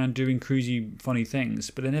cruising around doing cruisy funny things,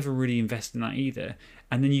 but they never really invest in that either.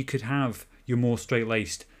 And then you could have your more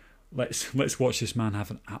straight-laced, let's watch this man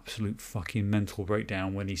have an absolute fucking mental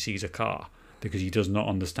breakdown when he sees a car, because he does not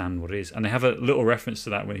understand what it is. And they have a little reference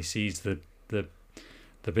to that when he sees the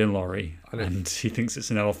bin lorry and he thinks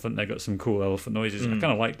it's an elephant. They got some cool elephant noises. I kind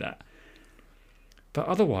of like that. But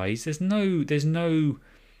otherwise, there's no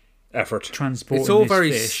effort transporting. It's all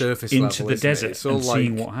very surface into level, the desert it's all and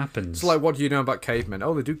seeing what happens. It's what do you know about cavemen?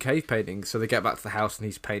 Oh, they do cave paintings. So they get back to the house and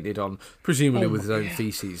he's painted on, presumably with his own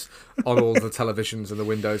feces, on all the televisions and the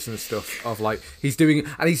windows and stuff. Of he's doing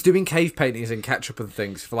cave paintings and ketchup and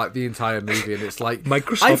things for the entire movie, and it's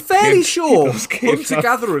Microsoft. I'm fairly sure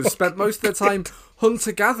hunter-gatherers spent most of their time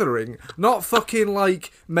hunter-gathering, not fucking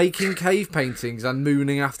making cave paintings and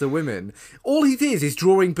mooning after women. All he did is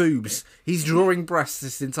drawing boobs. He's drawing breasts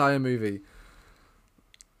this entire movie.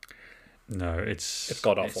 No, it's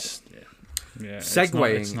god awful.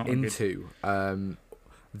 Segueing into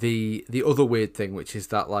the other weird thing, which is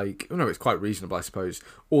that it's quite reasonable, I suppose.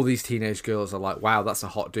 All these teenage girls are wow, that's a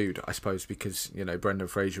hot dude, I suppose, because Brendan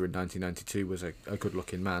Fraser in 1992 was a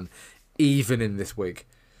good-looking man, even in this wig.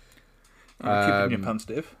 Keeping your pants,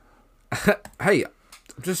 Dave. Hey,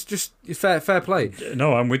 just fair play.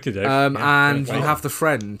 No, I'm with you, Dave. And you have the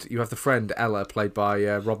friend Ella, played by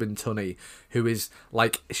Robin Tunney, who is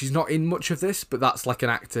she's not in much of this, but that's an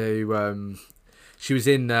actor who she was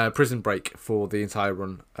in Prison Break for the entire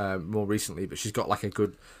run more recently, but she's got a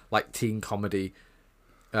good teen comedy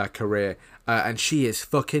career, and she is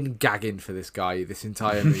fucking gagging for this guy this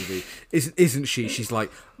entire movie. Isn't she? She's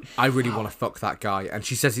I really want to fuck that guy, and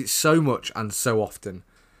she says it so much and so often.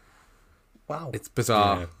 Wow, it's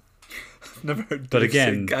bizarre. Yeah. Never heard. But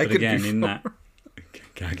again, in that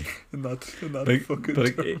gagging, in that fucking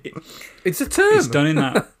term. It's a term. It's done in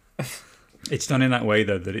that. It's done in that way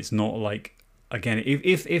though that it's not again.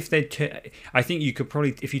 If they, I think you could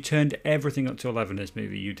probably, if you turned everything up to 11 in this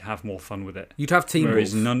movie, you'd have more fun with it. You'd have Teen Wolf.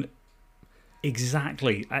 Whereas none.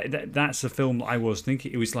 Exactly. That's the film that I was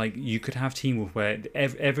thinking. It was you could have Teen Wolf where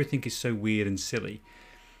everything is so weird and silly,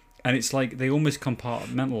 And it's like they almost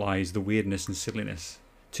compartmentalise the weirdness and silliness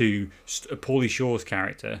to Paulie Shaw's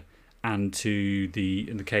character and to the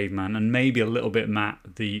caveman, and maybe a little bit Matt,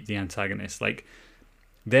 the antagonist. Like,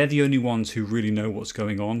 they're the only ones who really know what's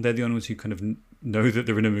going on. They're the only ones who kind of know that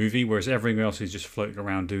they're in a movie, whereas everyone else is just floating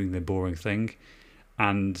around doing their boring thing.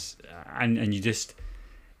 And you're just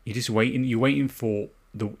waiting. You're waiting for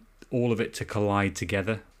all of it to collide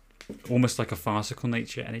together, almost like a farcical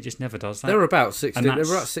nature, and it just never does that. There were about six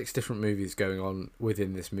different movies going on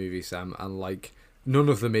within this movie, Sam, and like none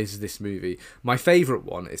of them is this movie. My favourite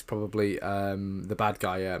one is probably the bad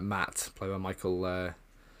guy Matt, played by Michael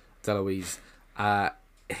DeLuise.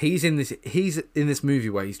 He's in this movie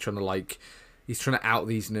where he's trying to out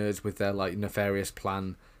these nerds with their like nefarious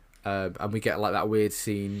plan, and we get like that weird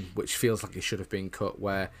scene which feels like it should have been cut,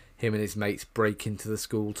 where him and his mates break into the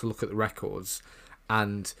school to look at the records,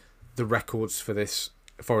 and the records for this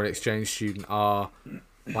foreign exchange student are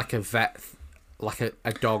like a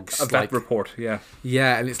dog's vet report. Yeah,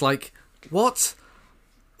 and it's like what,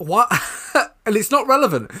 and it's not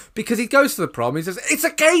relevant because he goes to the prom, he says it's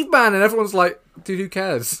a caveman, and everyone's like, dude, who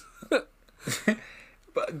cares?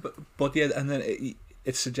 but yeah, and then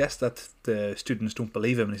it suggests that the students don't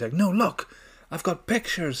believe him, and he's like, no, look, I've got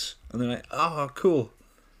pictures, and they're like, oh, cool.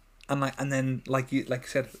 And then like you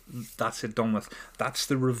said, that's it, done with. That's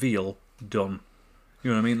the reveal done.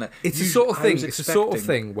 You know what I mean? Like, it's a sort of thing. It's a sort of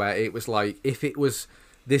thing where it was like, if it was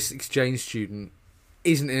this exchange student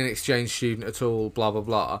isn't an exchange student at all, blah blah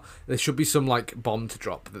blah, there should be some like bomb to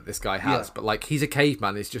drop that this guy has. Yeah. But like, he's a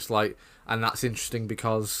caveman. It's just like, and that's interesting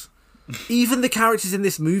because even the characters in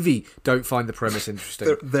this movie don't find the premise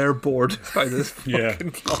interesting. They're bored by this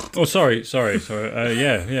fucking plot. Oh, sorry.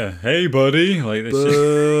 Yeah. Hey, buddy. Like this.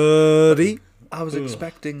 Buddy. I was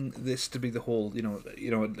expecting this to be the whole, you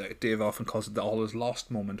know, Dave often calls it the all is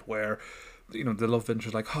lost moment, where, you know, the love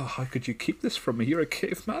interest like, oh, how could you keep this from me? You're a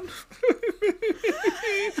caveman.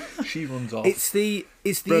 She runs off. It's the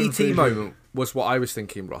E.T. moment was what I was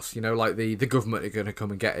thinking, Ross. You know, like the government are going to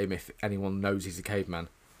come and get him if anyone knows he's a caveman.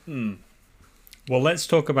 Well, let's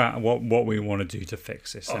talk about what we want to do to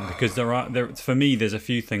fix this, then, because for me, there's a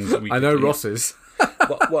few things that we. I know Ross's.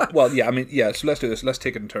 well, yeah. I mean, yeah. So let's do this. Let's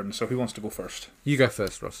take it in turn. So who wants to go first? You go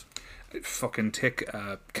first, Ross. Fucking take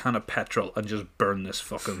a can of petrol and just burn this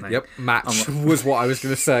fucking thing. Yep, match was what I was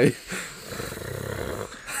going to say.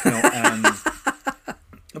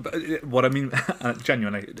 But what I mean,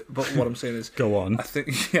 genuinely, but what I'm saying is, go on. I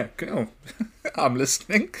think, yeah, go. I'm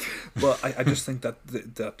listening, but I just think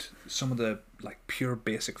that some of the like pure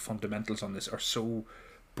basic fundamentals on this are so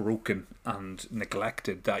broken and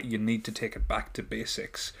neglected that you need to take it back to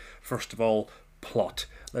basics. First of all, plot.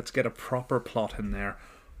 Let's get a proper plot in there.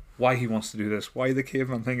 Why he wants to do this, why the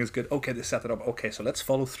caveman thing is good. Okay, they set it up. Okay, so let's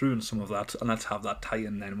follow through on some of that, and let's have that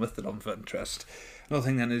tie-in then with the love interest. Another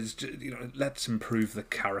thing then is, you know, let's improve the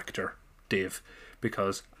character, Dave,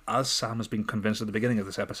 because as Sam has been convinced at the beginning of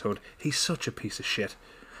this episode, he's such a piece of shit,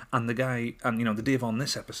 and the guy, and you know, the Dave on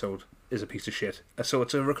this episode is a piece of shit. So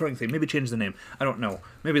it's a recurring thing. Maybe change the name. I don't know.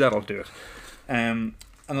 Maybe that'll do it.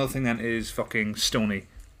 Another thing then is fucking Stoney.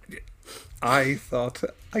 I thought,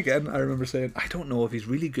 again, I remember saying, I don't know if he's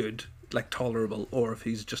really good, like tolerable, or if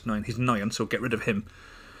he's just annoying. He's annoying, so get rid of him.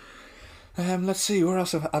 Let's see, where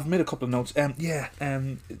else I've made a couple of notes.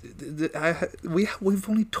 We've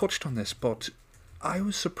only touched on this, but I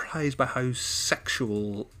was surprised by how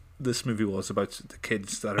sexual this movie was about the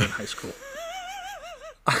kids that are in high school.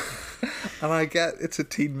 And I get it's a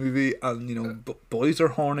teen movie, and you know, boys are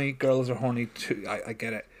horny, girls are horny too. I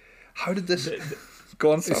get it. How did this?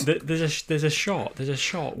 Go on, Sam. There's a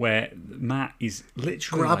shot where Matt is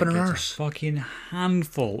literally grabbing like, her gets arse. A fucking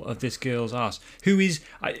handful of this girl's ass. Who is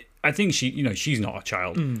I think she's not a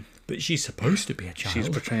child, but she's supposed to be a child. She's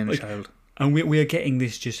portraying a child. And we are getting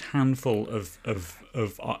this just handful of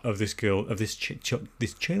this girl, of this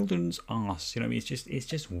this children's arse. You know what I mean? It's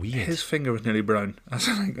just weird. His finger was nearly brown. That's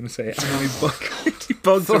what I'm going to say. And he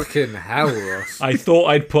bugged fucking hell, Ross. I thought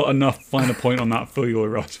I'd put enough finer point on that for you,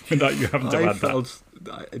 Ross, without you having to add that.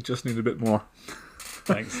 I just need a bit more.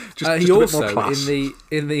 Thanks. Just he also,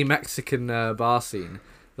 in the Mexican bar scene,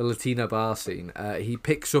 the Latina bar scene, he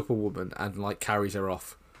picks up a woman and like carries her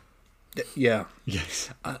off. Yeah. Yes.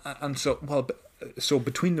 And so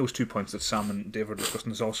between those 2 points that Sam and Dave were discussing,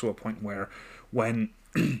 there's also a point where when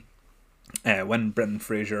Brendan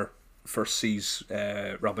Fraser first sees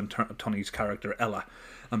Robin Tunney's character Ella,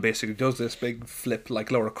 and basically does this big flip like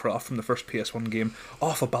Lara Croft from the first PS1 game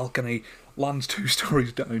off a balcony, lands 2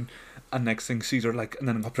 stories down, And next thing, sees her like, and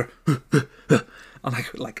then up her, and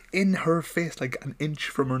like in her face, like an inch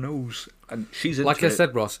from her nose, and she's into like I it.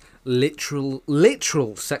 said, Ross, literal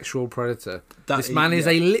sexual predator. This man is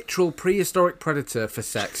a literal prehistoric predator for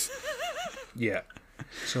sex. Yeah.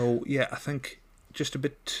 So yeah, I think just a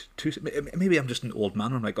bit too. Maybe I'm just an old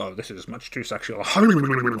man. I'm like, oh, this is much too sexual.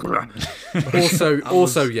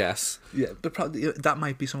 also, yes. Yeah, but probably that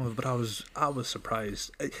might be some of it. But I was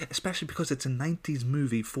surprised, especially because it's a '90s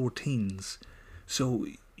movie for teens. So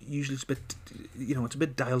usually it's a bit, it's a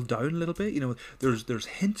bit dialed down a little bit. There's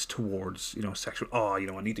hints towards sexual. Oh,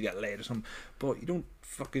 I need to get laid or something. But you don't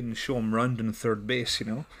fucking show him round in third base.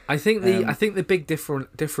 I think the big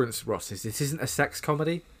difference, Ross, is this isn't a sex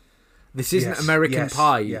comedy. This isn't American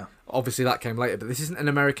Pie. Yeah. Obviously, that came later, but this isn't an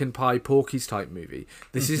American Pie Porky's type movie.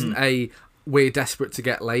 This isn't a we're desperate to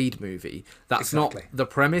get laid movie. That's not the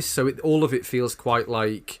premise. So all of it feels quite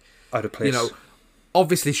like out of place.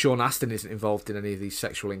 Obviously Sean Astin isn't involved in any of these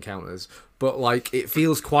sexual encounters, but like it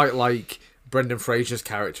feels quite like Brendan Fraser's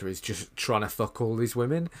character is just trying to fuck all these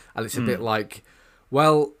women, and it's a bit like,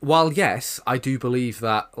 well, while yes, I do believe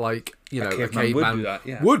that like a caveman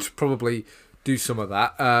would probably do some of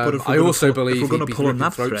that. I also believe he'd be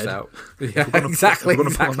ripping throats out. Yeah, exactly.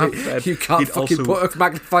 You can't fucking put a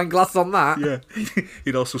magnifying glass on that. Yeah,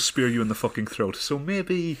 he'd also spear you in the fucking throat. So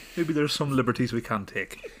maybe there's some liberties we can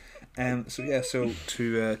take. So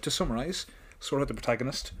to summarise, sort out the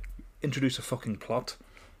protagonist, introduce a fucking plot,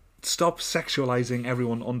 stop sexualising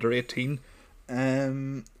everyone under 18,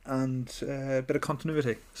 and a bit of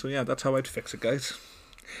continuity. So yeah, that's how I'd fix it, guys.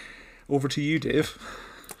 Over to you, Dave.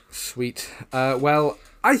 Sweet. Well,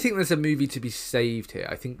 I think there's a movie to be saved here.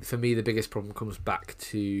 I think for me the biggest problem comes back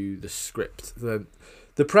to the script. The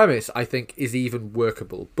premise, I think, is even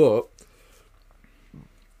workable, but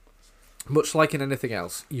much like in anything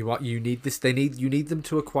else, you need this. You need them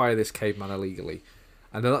to acquire this caveman illegally.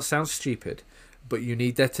 I know that sounds stupid, but you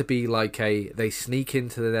need there to be like they sneak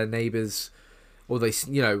into their neighbours, or they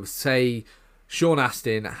say Sean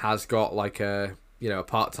Astin has got like a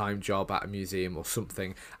part-time job at a museum or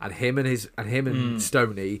something, and him and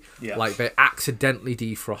Stoney like they accidentally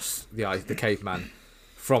defrost the caveman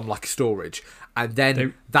from like storage, and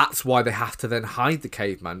then that's why they have to then hide the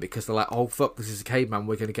caveman, because they're like, oh fuck, this is a caveman,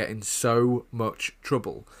 we're going to get in so much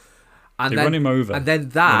trouble. And they run him over, and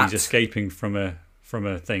then when he's escaping from a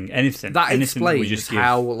thing. Anything explains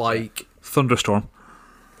how like thunderstorm.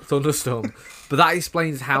 But that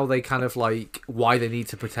explains how they kind of like why they need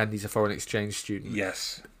to pretend he's a foreign exchange student.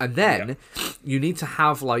 Yes. And then you need to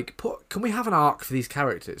have like can we have an arc for these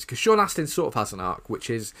characters? Because Sean Astin sort of has an arc, which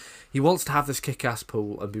is he wants to have this kick-ass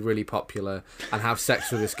pool and be really popular and have sex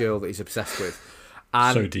with this girl that he's obsessed with.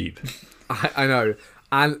 And so deep. I know.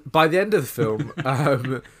 And by the end of the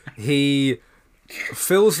film, he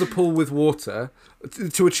fills the pool with water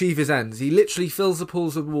to achieve his ends. He literally fills the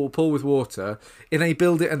pool with water in a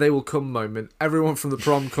build it and they will come moment. Everyone from the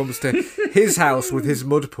prom comes to his house with his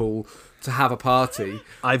mud pool to have a party.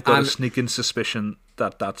 I've got a sneaking suspicion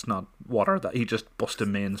that that's not water, that he just busted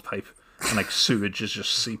a mains pipe and like sewage is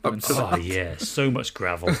just seeping into that. Oh yeah, so much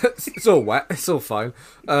gravel. It's all wet, it's all fine.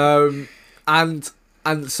 And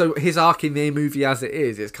so his arc in the movie as it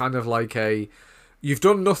is, it's kind of like you've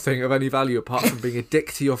done nothing of any value apart from being a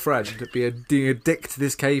dick to your friend, being a dick to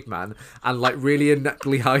this caveman, and like really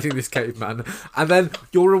ineptly hiding this caveman, and then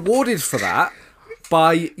you're rewarded for that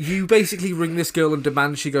by you basically ring this girl and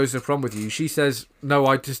demand she goes to prom with you. She says, no,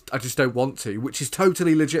 I just don't want to, which is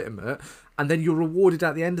totally legitimate, and then you're rewarded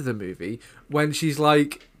at the end of the movie when she's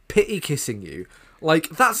like pity kissing you. Like,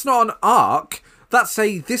 that's not an arc. That's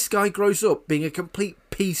this guy grows up being a complete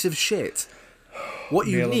piece of shit. What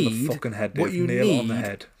you need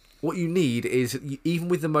is, even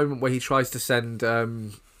with the moment where he tries to send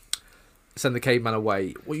the caveman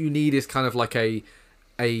away, what you need is kind of like a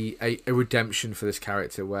redemption for this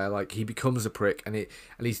character, where like he becomes a prick and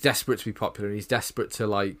he's desperate to be popular, and he's desperate to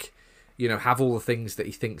like have all the things that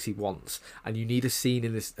he thinks he wants. And you need a scene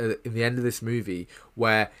in this in the end of this movie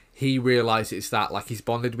where he realizes that like he's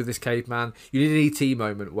bonded with this caveman. You need an E.T.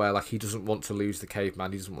 moment where like he doesn't want to lose the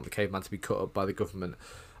caveman. He doesn't want the caveman to be cut up by the government.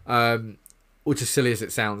 Which is silly as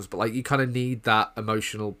it sounds, but like you kind of need that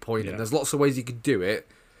emotional point. And there's lots of ways you could do it.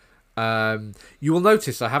 You will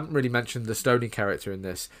notice I haven't really mentioned the Stoney character in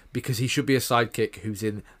this, because he should be a sidekick who's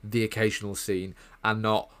in the occasional scene and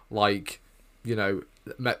not like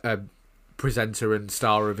a presenter and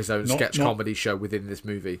star of his own sketch comedy show within this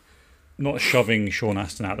movie. Not shoving Sean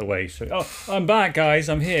Astin out of the way. So, I'm back, guys.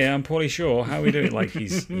 I'm here. I'm Pauly Shore. How are we doing? Like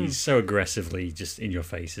he's so aggressively just in your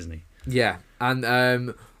face, isn't he? Yeah, and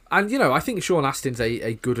I think Sean Astin's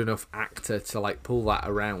a good enough actor to like pull that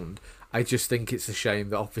around. I just think it's a shame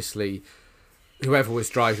that obviously whoever was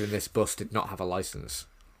driving this bus did not have a license.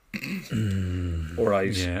 Or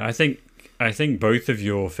eyes. Yeah, I think both of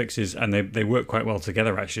your fixes, and they work quite well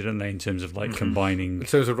together, actually, don't they, in terms of like combining. In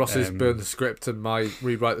terms of Ross's burn the script and my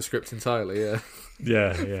rewrite the script entirely, yeah.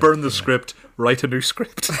 Yeah. Burn the script, write a new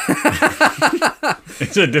script.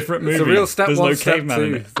 It's a different movie. It's a real step There's one, no step caveman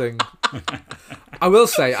in two it. thing. I will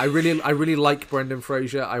say, I really like Brendan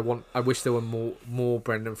Fraser. I wish there were more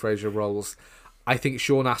Brendan Fraser roles. I think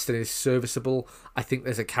Sean Astin is serviceable. I think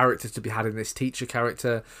there's a character to be had in this teacher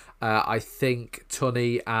character. I think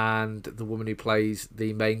Tunney and the woman who plays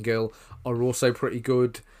the main girl are also pretty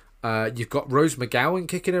good. You've got Rose McGowan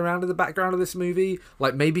kicking around in the background of this movie.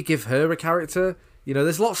 Like, maybe give her a character. You know,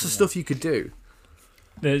 there's lots of stuff you could do.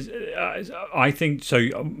 I think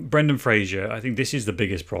so. Brendan Fraser, I think this is the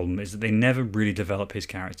biggest problem, is that they never really develop his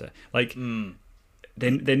character. Like,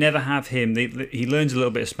 they never have him. He learns a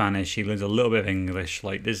little bit of Spanish. He learns a little bit of English.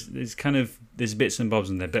 Like, there's bits and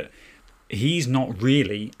bobs in there, but he's not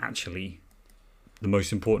really actually the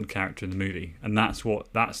most important character in the movie, and that's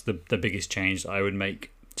the biggest change that I would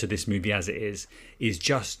make to this movie as it is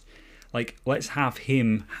just like, let's have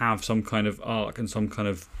him have some kind of arc and some kind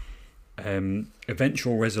of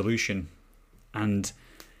eventual resolution, and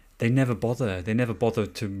they never bother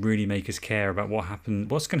to really make us care about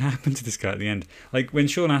what's going to happen to this guy at the end. Like when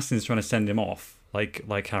Sean Astin's trying to send him off,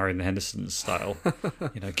 like Harry and the Hendersons style,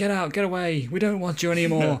 get out, get away, we don't want you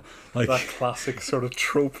anymore. Like that classic sort of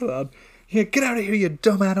trope, that get out of here, you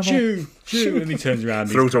dumb animal. Shoo. And he turns around,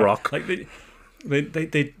 and throws a rock. Like they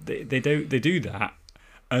do that,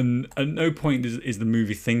 and at no point is the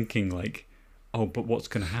movie thinking like, oh, but what's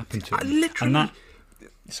going to happen to him? Literally. And that,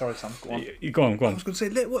 sorry, Sam. Go on. Go on. I was going to say,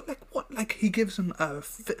 what? Like he gives him a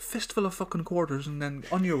fistful of fucking quarters, and then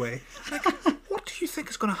on your way. Like, what do you think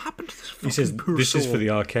is going to happen to this fucking he says, poor this soul? is for the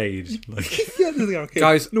arcade. Like, Yeah, to the arcade.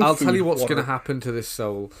 Guys, No I'll food, tell you what's water. going to happen to this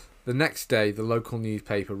soul. The next day, the local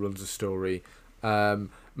newspaper runs a story.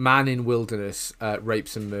 Man in wilderness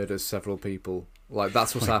rapes and murders several people. Like,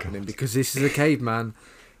 that's what's happening, because this is a caveman.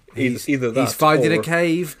 Either that, he's finding or a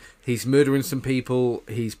cave, he's murdering some people,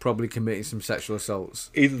 he's probably committing some sexual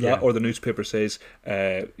assaults. Either that, or the newspaper says,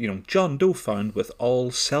 John Doe found with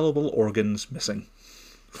all sellable organs missing.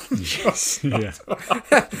 yes, yeah,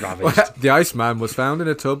 ravaged. Well, the Iceman was found in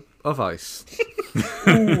a tub of ice.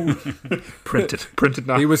 Printed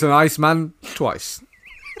now. He was an Iceman twice.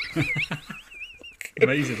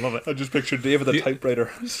 Amazing, love it. I just pictured Dave with a typewriter,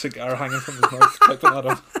 cigar hanging from his mouth, typing that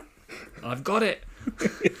up. I've got it.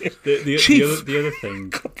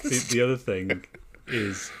 The other thing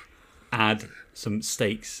is add some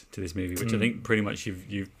stakes to this movie, which I think pretty much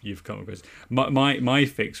you've come across. My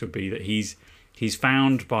fix would be that he's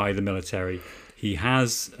found by the military. He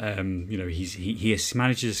has he has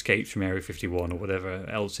managed to escape from Area 51 or whatever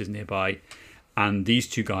else is nearby, and these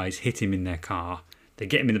two guys hit him in their car. They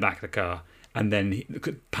get him in the back of the car, and then he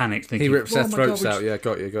panics, thinking, He rips their throats God, out. Yeah,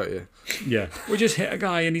 got you. Yeah, we just hit a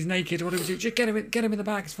guy and he's naked. What do we do? Just get him in the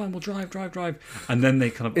back. It's fine. We'll drive. And then they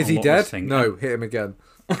kind of Is he unlock dead? this thing. No, hit him again.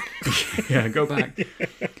 Yeah, go back.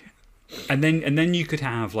 And then you could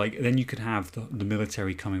have the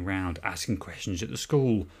military coming round, asking questions at the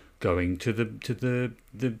school, going to the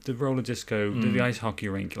roller disco, to the ice hockey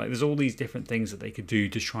rink. Like, there's all these different things that they could do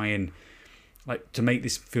to try and to make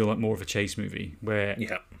this feel like more of a chase movie, where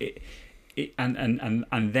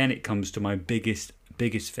and then it comes to my biggest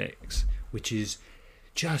fix, which is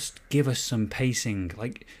just give us some pacing.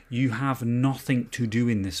 Like, you have nothing to do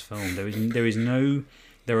in this film. There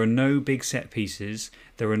are no big set pieces.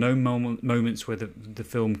 There are no moments where the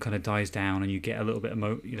film kind of dies down and you get a little bit of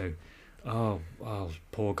oh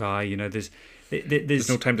poor guy. There's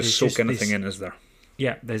no time to soak anything in, is there?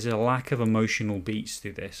 Yeah, there's a lack of emotional beats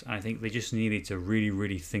through this. I think they just needed to really,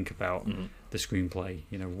 really think about the screenplay.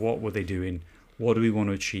 What were they doing? What do we want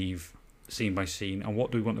to achieve scene by scene? And what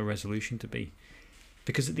do we want the resolution to be?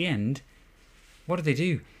 Because at the end, what do they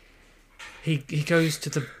do? He goes to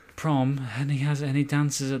the prom and he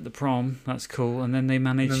dances at the prom. That's cool. And then they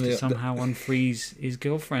manage to somehow unfreeze his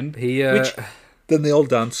girlfriend. Then they all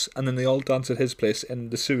dance, and then they all dance at his place in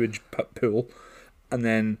the sewage pool, and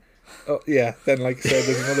then. Oh yeah, then like I said,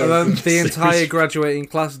 there's another. And then the entire graduating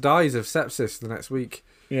class dies of sepsis the next week.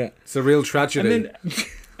 Yeah, it's a real tragedy.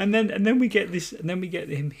 And then we get this, and then we get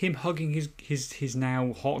him hugging his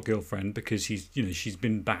now hot girlfriend, because she's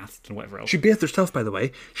been bathed and whatever else. She bathed herself, by the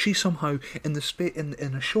way. She somehow in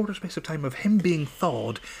a shorter space of time of him being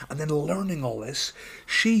thawed and then learning all this,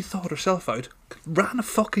 she thawed herself out, ran a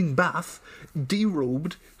fucking bath,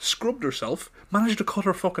 derobed, scrubbed herself, managed to cut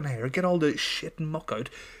her fucking hair, get all the shit and muck out.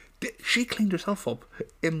 She cleaned herself up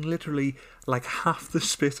in literally like half the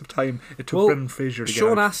space of time it took Brendan Fraser to get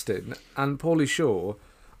Sean out. Astin and Paulie Shaw,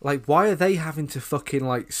 like, why are they having to fucking,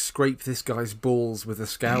 like, scrape this guy's balls with a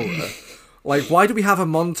scourer? Like, why do we have a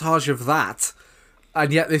montage of that?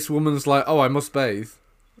 And yet this woman's like, oh, I must bathe.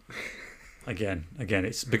 Again,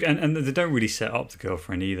 it's and they don't really set up the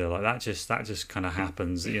girlfriend either. Like that just kind of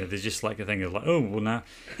happens. You know, there's just like a thing of like, oh well now,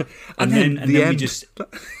 and then we just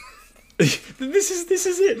this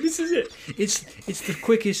is it. It's the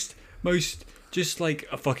quickest, most just like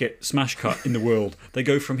a fuck it smash cut in the world. They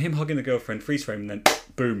go from him hugging the girlfriend, freeze frame, and then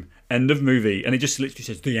boom, end of movie, and it just literally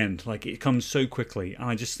says the end. Like it comes so quickly, and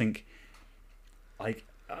I just think, like,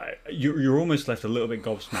 you're almost left a little bit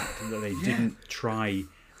gobsmacked that they didn't try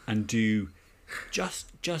and do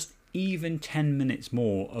just even 10 minutes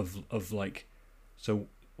more of like, so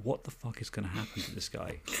what the fuck is going to happen to this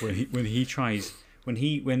guy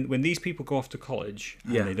when these people go off to college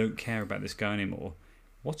and they don't care about this guy anymore?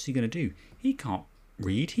 What's he going to do? He can't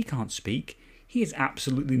read, he can't speak, he has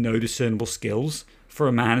absolutely no discernible skills for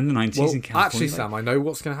a man in the 90s in California. Actually, Sam, I know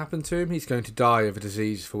what's going to happen to him. He's going to die of a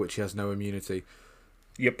disease for which he has no immunity.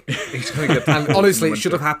 Yep. He's going to get. And honestly, it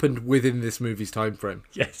should have happened within this movie's time frame.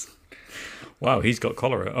 Yes. Wow, he's got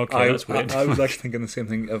cholera. Okay, that's weird. I was actually thinking the same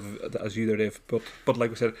thing as you there, Dave. But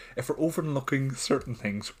like we said, if we're overlooking certain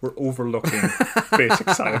things, we're overlooking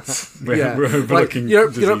basic science. We're overlooking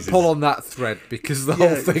like, you don't pull on that thread because the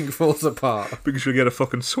whole thing falls apart. Because you'll get a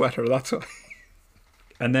fucking sweater. That's why.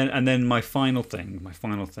 And then my final thing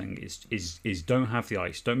is don't have the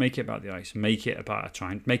ice. Don't make it about the ice. Make it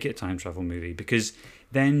a time travel movie, because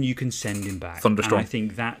then you can send him back. Thunderstorm. And I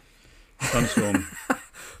think that thunderstorm,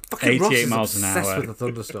 Fucking 88 miles an obsessed hour with the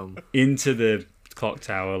thunderstorm into the clock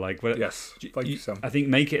tower. Like, yes, thank you, Sam. I think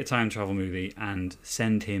make it a time travel movie and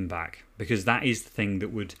send him back, because that is the thing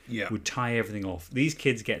that would tie everything off. These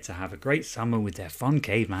kids get to have a great summer with their fun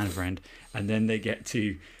caveman friend, and then they get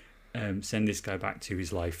to send this guy back to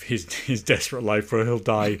his life, his desperate life, where he'll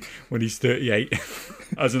die when he's 38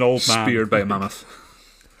 as an old man, speared by a mammoth.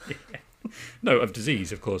 No, of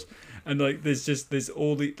disease, of course. And like, there's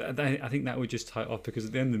all the. I think that would just tie it off, because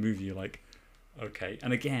at the end of the movie, you're like, okay.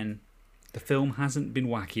 And again, the film hasn't been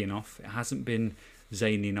wacky enough. It hasn't been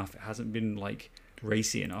zany enough. It hasn't been like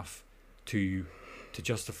racy enough to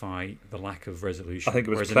justify the lack of resolution. I think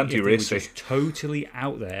it was Whereas plenty if racy. it was just totally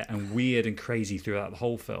out there and weird and crazy throughout the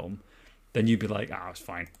whole film, then you'd be like, it's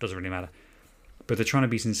fine. Doesn't really matter. But they're trying to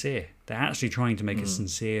be sincere. They're actually trying to make a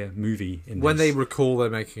sincere movie. When they recall they're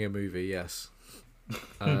making a movie, yes.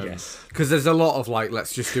 Yes. Because there's a lot of like,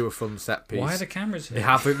 let's just do a fun set piece. Why are the cameras here?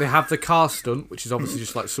 They have the car stunt, which is obviously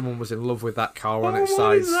just like someone was in love with that car on its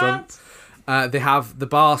side stunt. They have the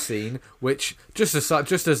bar scene, which just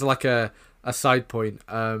as like a side point,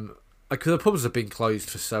 like the pubs have been closed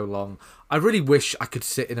for so long. I really wish I could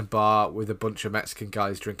sit in a bar with a bunch of Mexican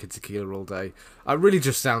guys drinking tequila all day. It really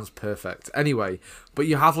just sounds perfect. Anyway, but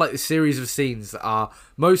you have like a series of scenes that are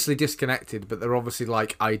mostly disconnected, but they're obviously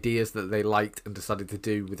like ideas that they liked and decided to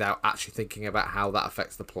do without actually thinking about how that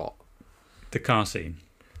affects the plot. The car scene.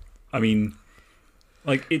 I mean,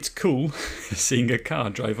 like, it's cool seeing a car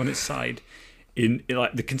drive on its side. In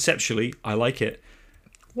like the conceptually, I like it.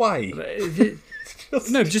 Why?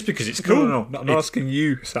 No, just because it's cool. No, I'm not asking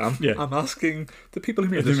you, Sam. Yeah. I'm asking the people who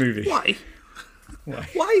made the this movie. Why?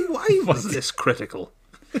 Why was this critical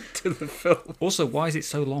to the film? Also, why is it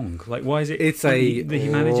so long? Like, why is it? It's he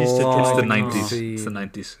manages to drive It's the car 90s. It's the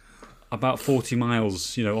 90s. about 40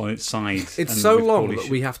 miles, on its side. It's and so with long Paulie that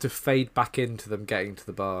we have to fade back into them getting to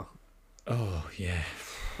the bar. Oh yeah.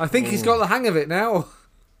 I think he's got the hang of it now.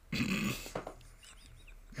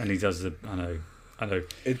 And he does the. I know.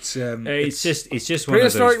 It's just one of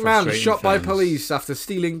those Prehistoric man frustrating shot by films. police after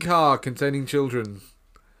stealing car containing children.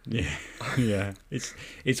 Yeah, yeah.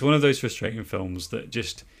 It's one of those frustrating films that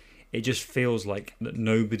just feels like that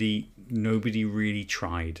nobody really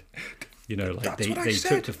tried. Like they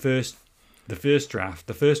took the first draft.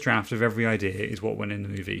 The first draft of every idea is what went in the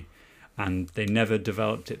movie, and they never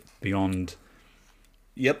developed it beyond.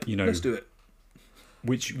 Yep. Let's do it.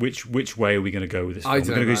 Which way are we going to go with this film? I We're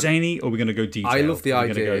don't going to know, go zany, or we're going to go detailed? I love the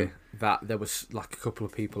idea go... that there was like a couple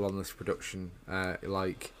of people on this production,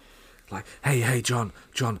 like, hey, John,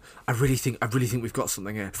 I really think we've got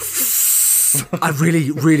something here. I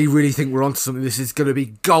really think we're onto something. This is going to be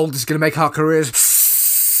gold. This is going to make our careers.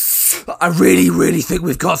 I really think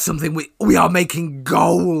we've got something. We are making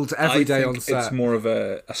gold every day on set. It's more of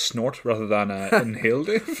a snort rather than an inhale,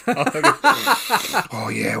 Dave. Oh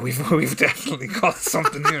yeah, we've definitely got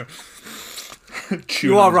something here.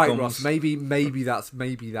 You are right, Ross. Maybe that's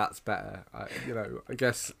better. I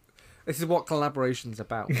guess This is what collaboration's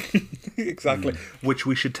about. Exactly. Which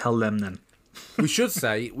we should tell them then. We should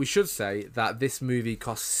say that this movie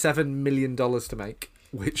cost $7 million to make,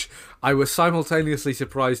 which I was simultaneously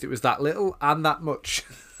surprised it was that little and that much.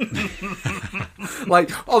 Like,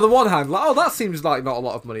 on the one hand, like, oh, that seems like not a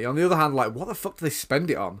lot of money. On the other hand, like, what the fuck do they spend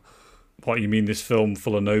it on? What, you mean this film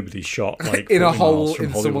full of nobody shot like In a 40 hole miles from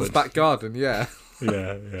in Hollywood? someone's back garden, yeah.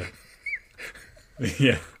 Yeah.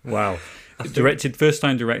 Yeah, wow. First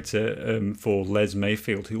time director for Les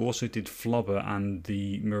Mayfield, who also did Flubber and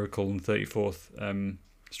the Miracle on 34th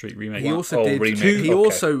Street remake. He also did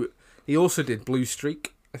remake. he also did Blue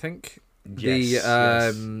Streak, I think.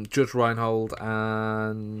 Yes. Judge Reinhold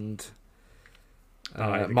and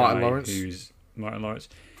The Martin guy Lawrence. Who's Martin Lawrence.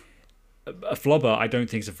 A Flubber, I don't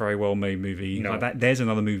think is a very well made movie. No. Like that, there's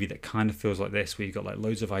another movie that kind of feels like this, where you've got like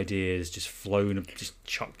loads of ideas just flown, just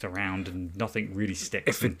chucked around, and nothing really sticks.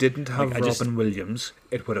 If it didn't have like, Robin Williams,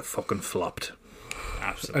 it would have fucking flopped.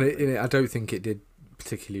 Absolutely. And I don't think it did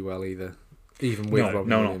particularly well either, even with Robin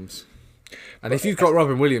Williams. And if you've got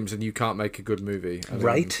Robin Williams and you can't make a good movie, I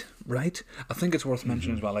mean, Right. I think it's worth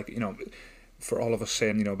mentioning as well, like, for all of us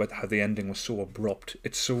saying, about how the ending was so abrupt,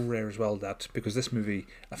 it's so rare as well that, because this movie,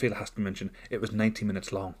 I feel it has to be mentioned, it was 90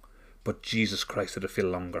 minutes long, but Jesus Christ, did it feel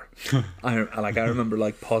longer. I remember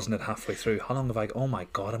like pausing it halfway through. How long have I? Oh my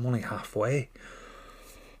God, I'm only halfway.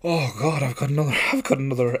 Oh God, I've got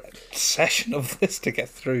another session of this to get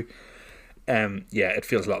through. Yeah, it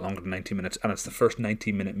feels a lot longer than 90 minutes, and it's the first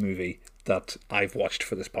 90-minute movie that I've watched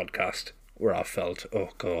for this podcast where I've felt, oh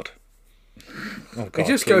God, it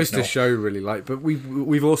just goes to show, really. Like, but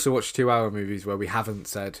we've also watched 2-hour movies where we haven't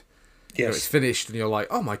said, it's finished, and you're like,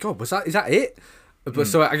 oh my God, is that it? But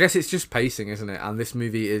so I guess it's just pacing, isn't it? And this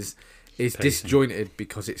movie is disjointed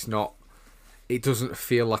because it's not. It doesn't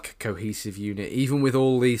feel like a cohesive unit, even with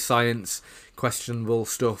all the science questionable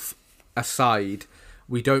stuff aside.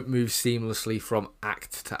 We don't move seamlessly from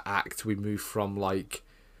act to act. We move from like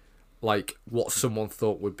what someone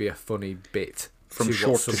thought would be a funny bit from to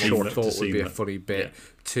short what to someone short thought would be a funny bit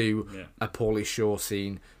to a Pauly Shore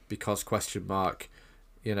scene because question mark,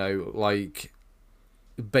 like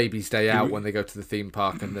Baby's Day Out when they go to the theme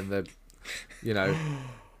park and then the,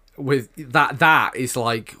 with that is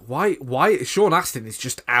like why Sean Astin is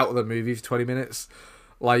just out of the movie for 20 minutes,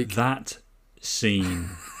 like that scene.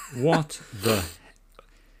 What the.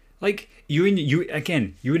 Like, you're in a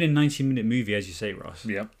 90-minute movie, as you say, Ross.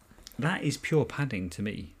 Yeah. That is pure padding to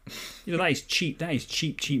me. That is cheap. That is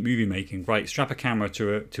cheap movie making. Right, strap a camera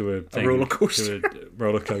to a roller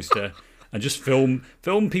coaster, and just film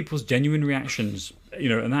people's genuine reactions.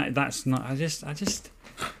 And that's not. I just.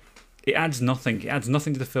 It adds nothing. It adds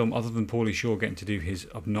nothing to the film other than Pauly Shore getting to do his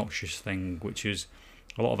obnoxious thing, which is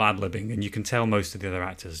a lot of ad-libbing, and you can tell most of the other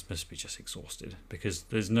actors must be just exhausted because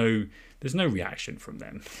there's no reaction from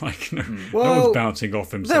them. Like no one's bouncing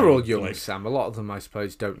off him. They're all young, Sam. A lot of them, I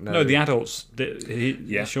suppose, don't know. No, the adults.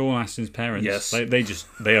 Sean Astin's parents. Yes,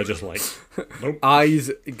 they are just like nope.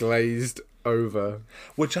 Eyes glazed over.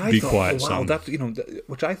 Which I thought, quiet, wow, that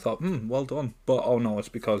which I thought, well done. But oh no, it's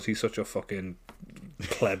because he's such a fucking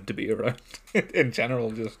pleb to be around in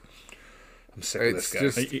general. Just. I'm sick of this guy.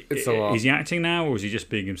 It's a lot. Is he acting now, or is he just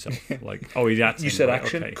being himself? Like, he's acting. You said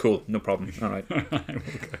action. Okay. Cool, no problem. All right.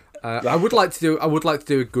 I would like to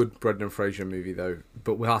do a good Brendan Fraser movie though,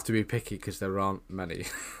 but we'll have to be picky because there aren't many.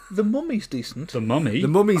 The Mummy's decent. The Mummy. The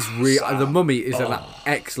Mummy is an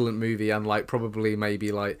excellent movie, and like probably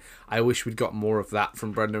maybe like I wish we'd got more of that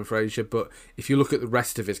from Brendan Fraser. But if you look at the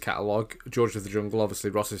rest of his catalogue, George of the Jungle, obviously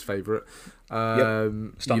Ross's favourite.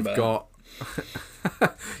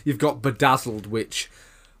 You've got Bedazzled, which,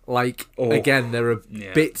 like, again, there are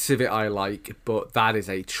bits of it I like, but that is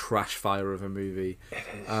a trash fire of a movie.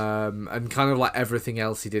 And kind of like everything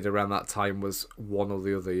else he did around that time was one or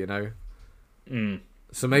the other,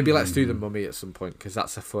 So maybe let's do The Mummy at some point, because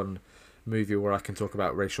that's a fun movie where I can talk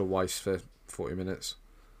about Rachel Weisz for 40 minutes.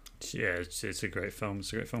 Yeah, it's a great film.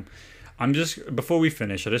 I'm just before we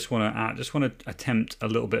finish, I just want to attempt a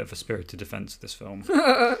little bit of a spirited defense of this film.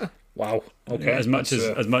 Wow. Okay. As much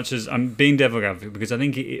as I'm being devil advocate, because I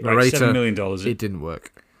think $7 million. It didn't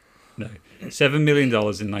work. No, $7 million in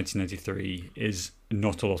 1993 is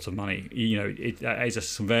not a lot of money. It is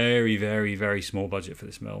a very, very, very small budget for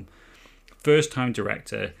this film. First time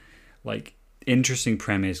director, like interesting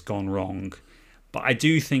premise gone wrong. But I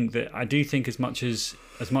do think as much as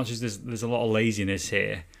there's a lot of laziness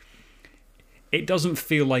here, it doesn't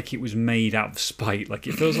feel like it was made out of spite. Like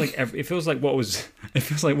it feels like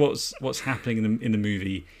what's happening in the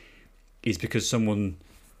movie is because someone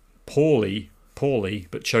poorly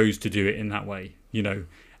but chose to do it in that way.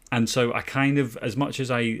 And so I kind of, as much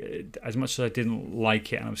as I didn't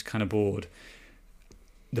like it and I was kind of bored,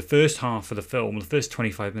 the first half of the film, the first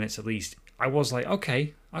 25 minutes at least, I was like,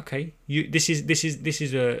 okay, this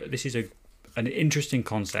is an interesting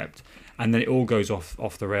concept, and then it all goes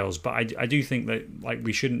off the rails. But I do think that like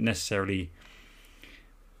we shouldn't necessarily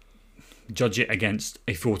judge it against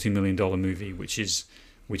a $40 million movie, which is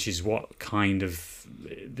what kind of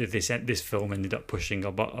this film ended up pushing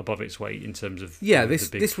above its weight in terms of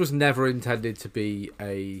this was never intended to be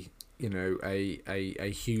a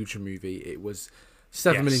huge movie. It was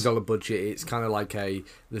 $7 million budget. It's kind of like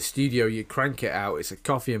the studio, you crank it out, it's a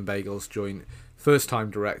coffee and bagels joint, first time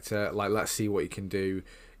director, like let's see what you can do.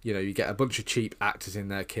 You get a bunch of cheap actors in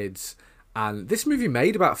there, kids, and this movie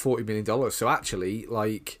made about $40 million. So actually,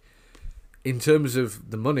 like, in terms of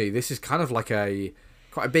the money, this is kind of like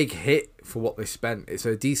quite a big hit for what they spent. It's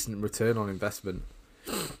a decent return on investment.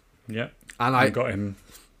 Yeah, and I got him.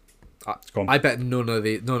 I bet none of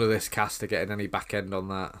this cast are getting any back end on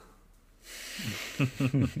that.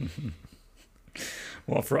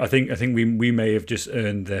 Well, I think we may have just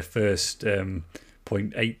earned their first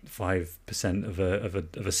 0.85% of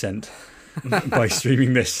a cent by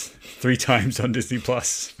streaming this 3 times on Disney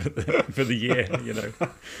Plus for the year.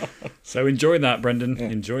 So enjoy that, Brendan. Yeah.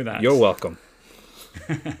 Enjoy that. You're welcome.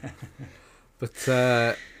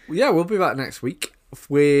 But we'll be back next week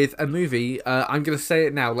with a movie. I'm going to say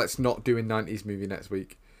it now. Let's not do a 90s movie next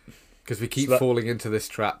week because we keep falling into this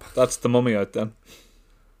trap. That's The Mummy out then.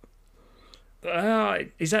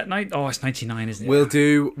 Is that it's 99, isn't it? We'll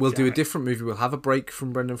do a different movie. We'll have a break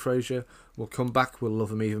from Brendan Fraser. We'll come back. We'll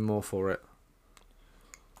love him even more for it.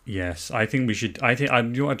 Yes, I think we should. You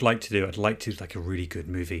know what I'd like to do? I'd like to do like a really good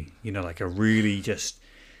movie. Like a really just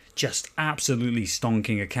absolutely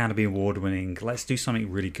stonking Academy Award winning. Let's do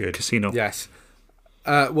something really good. Casino. Yes.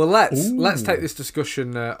 Well, let's take this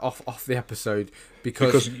discussion off the episode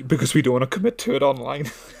because we don't want to commit to it online.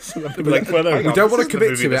 So we don't want to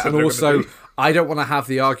commit to it, and also I don't want to have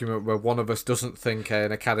the argument where one of us doesn't think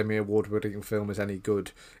an Academy Award-winning film is any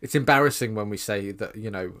good. It's embarrassing when we say that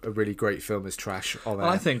a really great film is trash.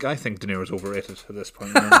 I think De Niro's overrated at this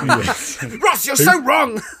point. Ross, you're so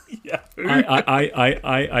wrong. Yeah.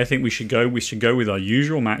 I think we should go with our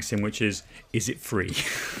usual maxim, which is it free?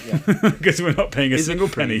 Because we're not paying a single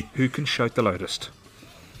penny. Who can shout the loudest?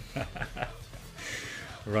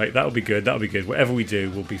 Right, that'll be good. Whatever we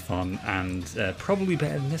do will be fun and probably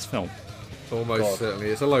better than this film. Almost certainly.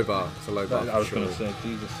 It's a low bar. I was going to say,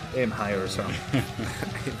 Jesus, aim higher or something.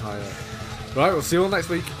 Aim higher. Right, we'll see you all next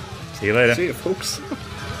week. See you later. See you, folks.